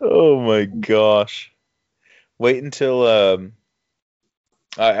 Oh my gosh. Wait until I'm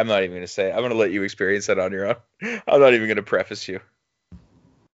not even gonna say it. I'm gonna let you experience that on your own. I'm not even gonna preface you.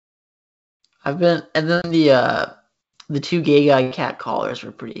 And then the two gay guy cat callers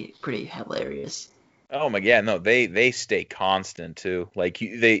were pretty hilarious. Oh my god, no, they stay constant too. Like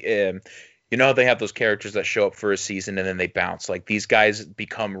they how they have those characters that show up for a season and then they bounce. Like these guys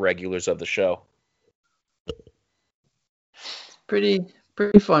become regulars of the show. Pretty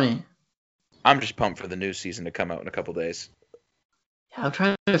funny. I'm just pumped for the new season to come out in a couple days. Yeah, I'm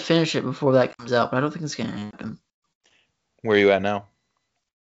trying to finish it before that comes out, but I don't think it's gonna happen. Where are you at now?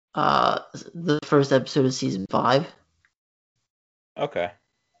 The first episode of season 5. Okay.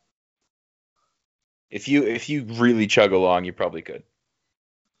 If you really chug along, you probably could.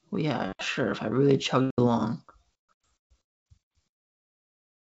 Well, yeah, sure. If I really chug along.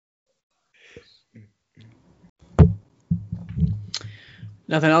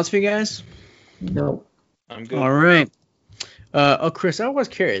 Nothing else for you guys? No. I'm good. All right. Chris, I was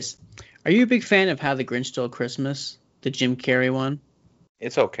curious. Are you a big fan of How the Grinch Stole Christmas, the Jim Carrey one?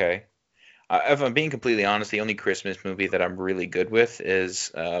 It's okay. If I'm being completely honest, the only Christmas movie that I'm really good with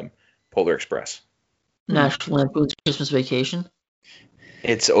is Polar Express. National Lampoon's Christmas Vacation.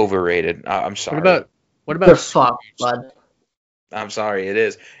 It's overrated. I'm sorry. What about You're fucked, bud. I'm sorry. It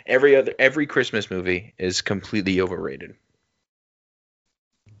is. Every Christmas movie is completely overrated.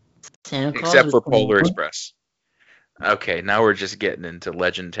 Santa Claus Except for was Polar 21. Express. Okay, now we're just getting into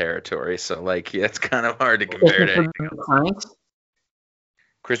legend territory, so like it's kind of hard to compare to anything else. Cranks.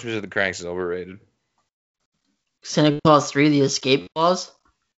 Christmas of the Cranks is overrated. Santa Claus 3: The Escape Clause.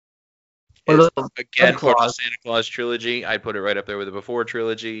 What It's, about again, Fred for the Claus? Santa Claus trilogy, I'd put it right up there with the Before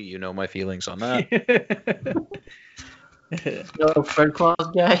trilogy. You know my feelings on that. No Fred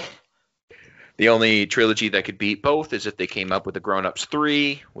Claus guy. The only trilogy that could beat both is if they came up with the Grown Ups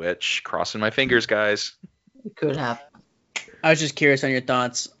 3, which, crossing my fingers, guys. It could happen. I was just curious on your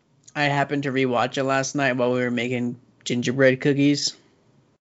thoughts. I happened to rewatch it last night while we were making gingerbread cookies.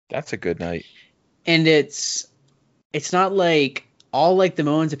 That's a good night. And it's not like all like the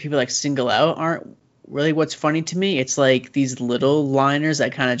moments that people like single out aren't really what's funny to me. It's like these little liners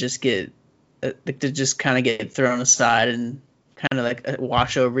that kind of just get thrown aside and kind of like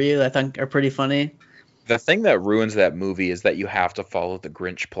wash over you. I think are pretty funny. The thing that ruins that movie is that you have to follow the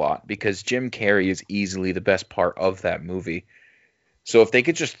Grinch plot because Jim Carrey is easily the best part of that movie. So if they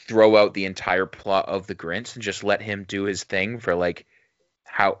could just throw out the entire plot of the Grinch and just let him do his thing for like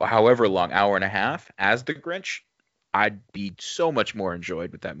however long, hour and a half as the Grinch, I'd be so much more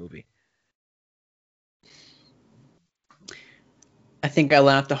enjoyed with that movie. I think I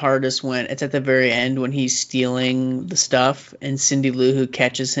laughed the hardest when it's at the very end when he's stealing the stuff and Cindy Lou Who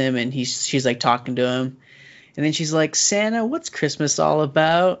catches him and she's like talking to him. And then she's like, Santa, what's Christmas all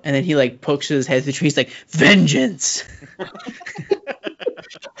about? And then he like pokes his head through the tree. He's like, vengeance.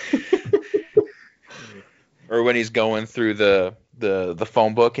 Or when he's going through the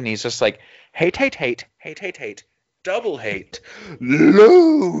phone book and he's just like, hate, hate, hate, hate, hate, hate, double hate,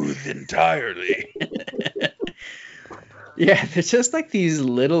 loathe entirely. Yeah, there's just like these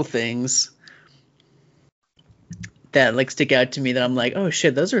little things that like stick out to me that I'm like, oh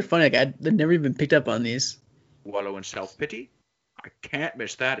shit, those are funny. Like I've never even picked up on these. Wallow in self-pity? I can't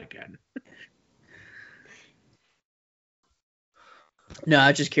miss that again. No, I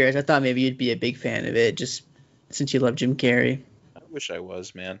was just curious. I thought maybe you'd be a big fan of it just since you love Jim Carrey. I wish I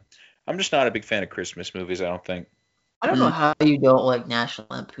was, man. I'm just not a big fan of Christmas movies, I don't think. I don't know how you don't like National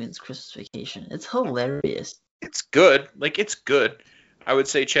Lampoon's Christmas Vacation. It's hilarious. It's good. Like, it's good. I would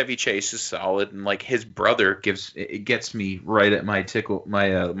say Chevy Chase is solid, and like his brother gets me right at my tickle,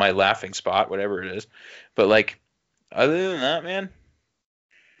 my laughing spot, whatever it is. But like, other than that, man,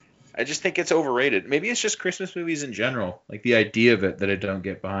 I just think it's overrated. Maybe it's just Christmas movies in general, like the idea of it that I don't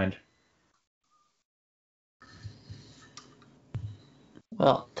get behind.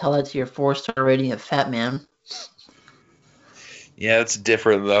 Well, tell that to your 4-star rating of Fat Man. Yeah, it's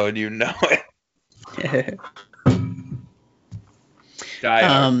different though, and you know it.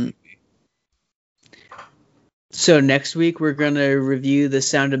 So next week we're gonna review The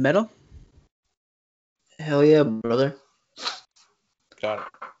Sound of Metal. Hell yeah, brother. Got it.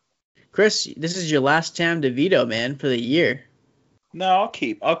 Chris, this is your last time to veto, man, for the year. No, I'll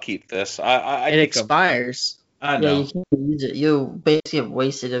keep this. It expires. I Yeah, know. you can't use it. You basically have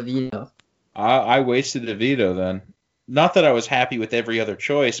wasted a veto. I wasted a veto then. Not that I was happy with every other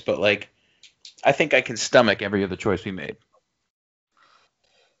choice, but like, I think I can stomach every other choice we made.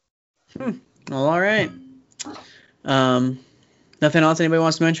 Well, all right. Nothing else anybody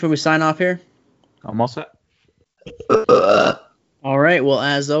wants to mention before we sign off here? I'm all set. All right. right. Well,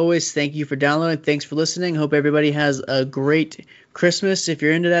 as always, thank you for downloading. Thanks for listening. Hope everybody has a great Christmas if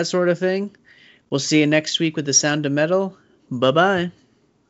you're into that sort of thing. We'll see you next week with The Sound of Metal. Bye-bye.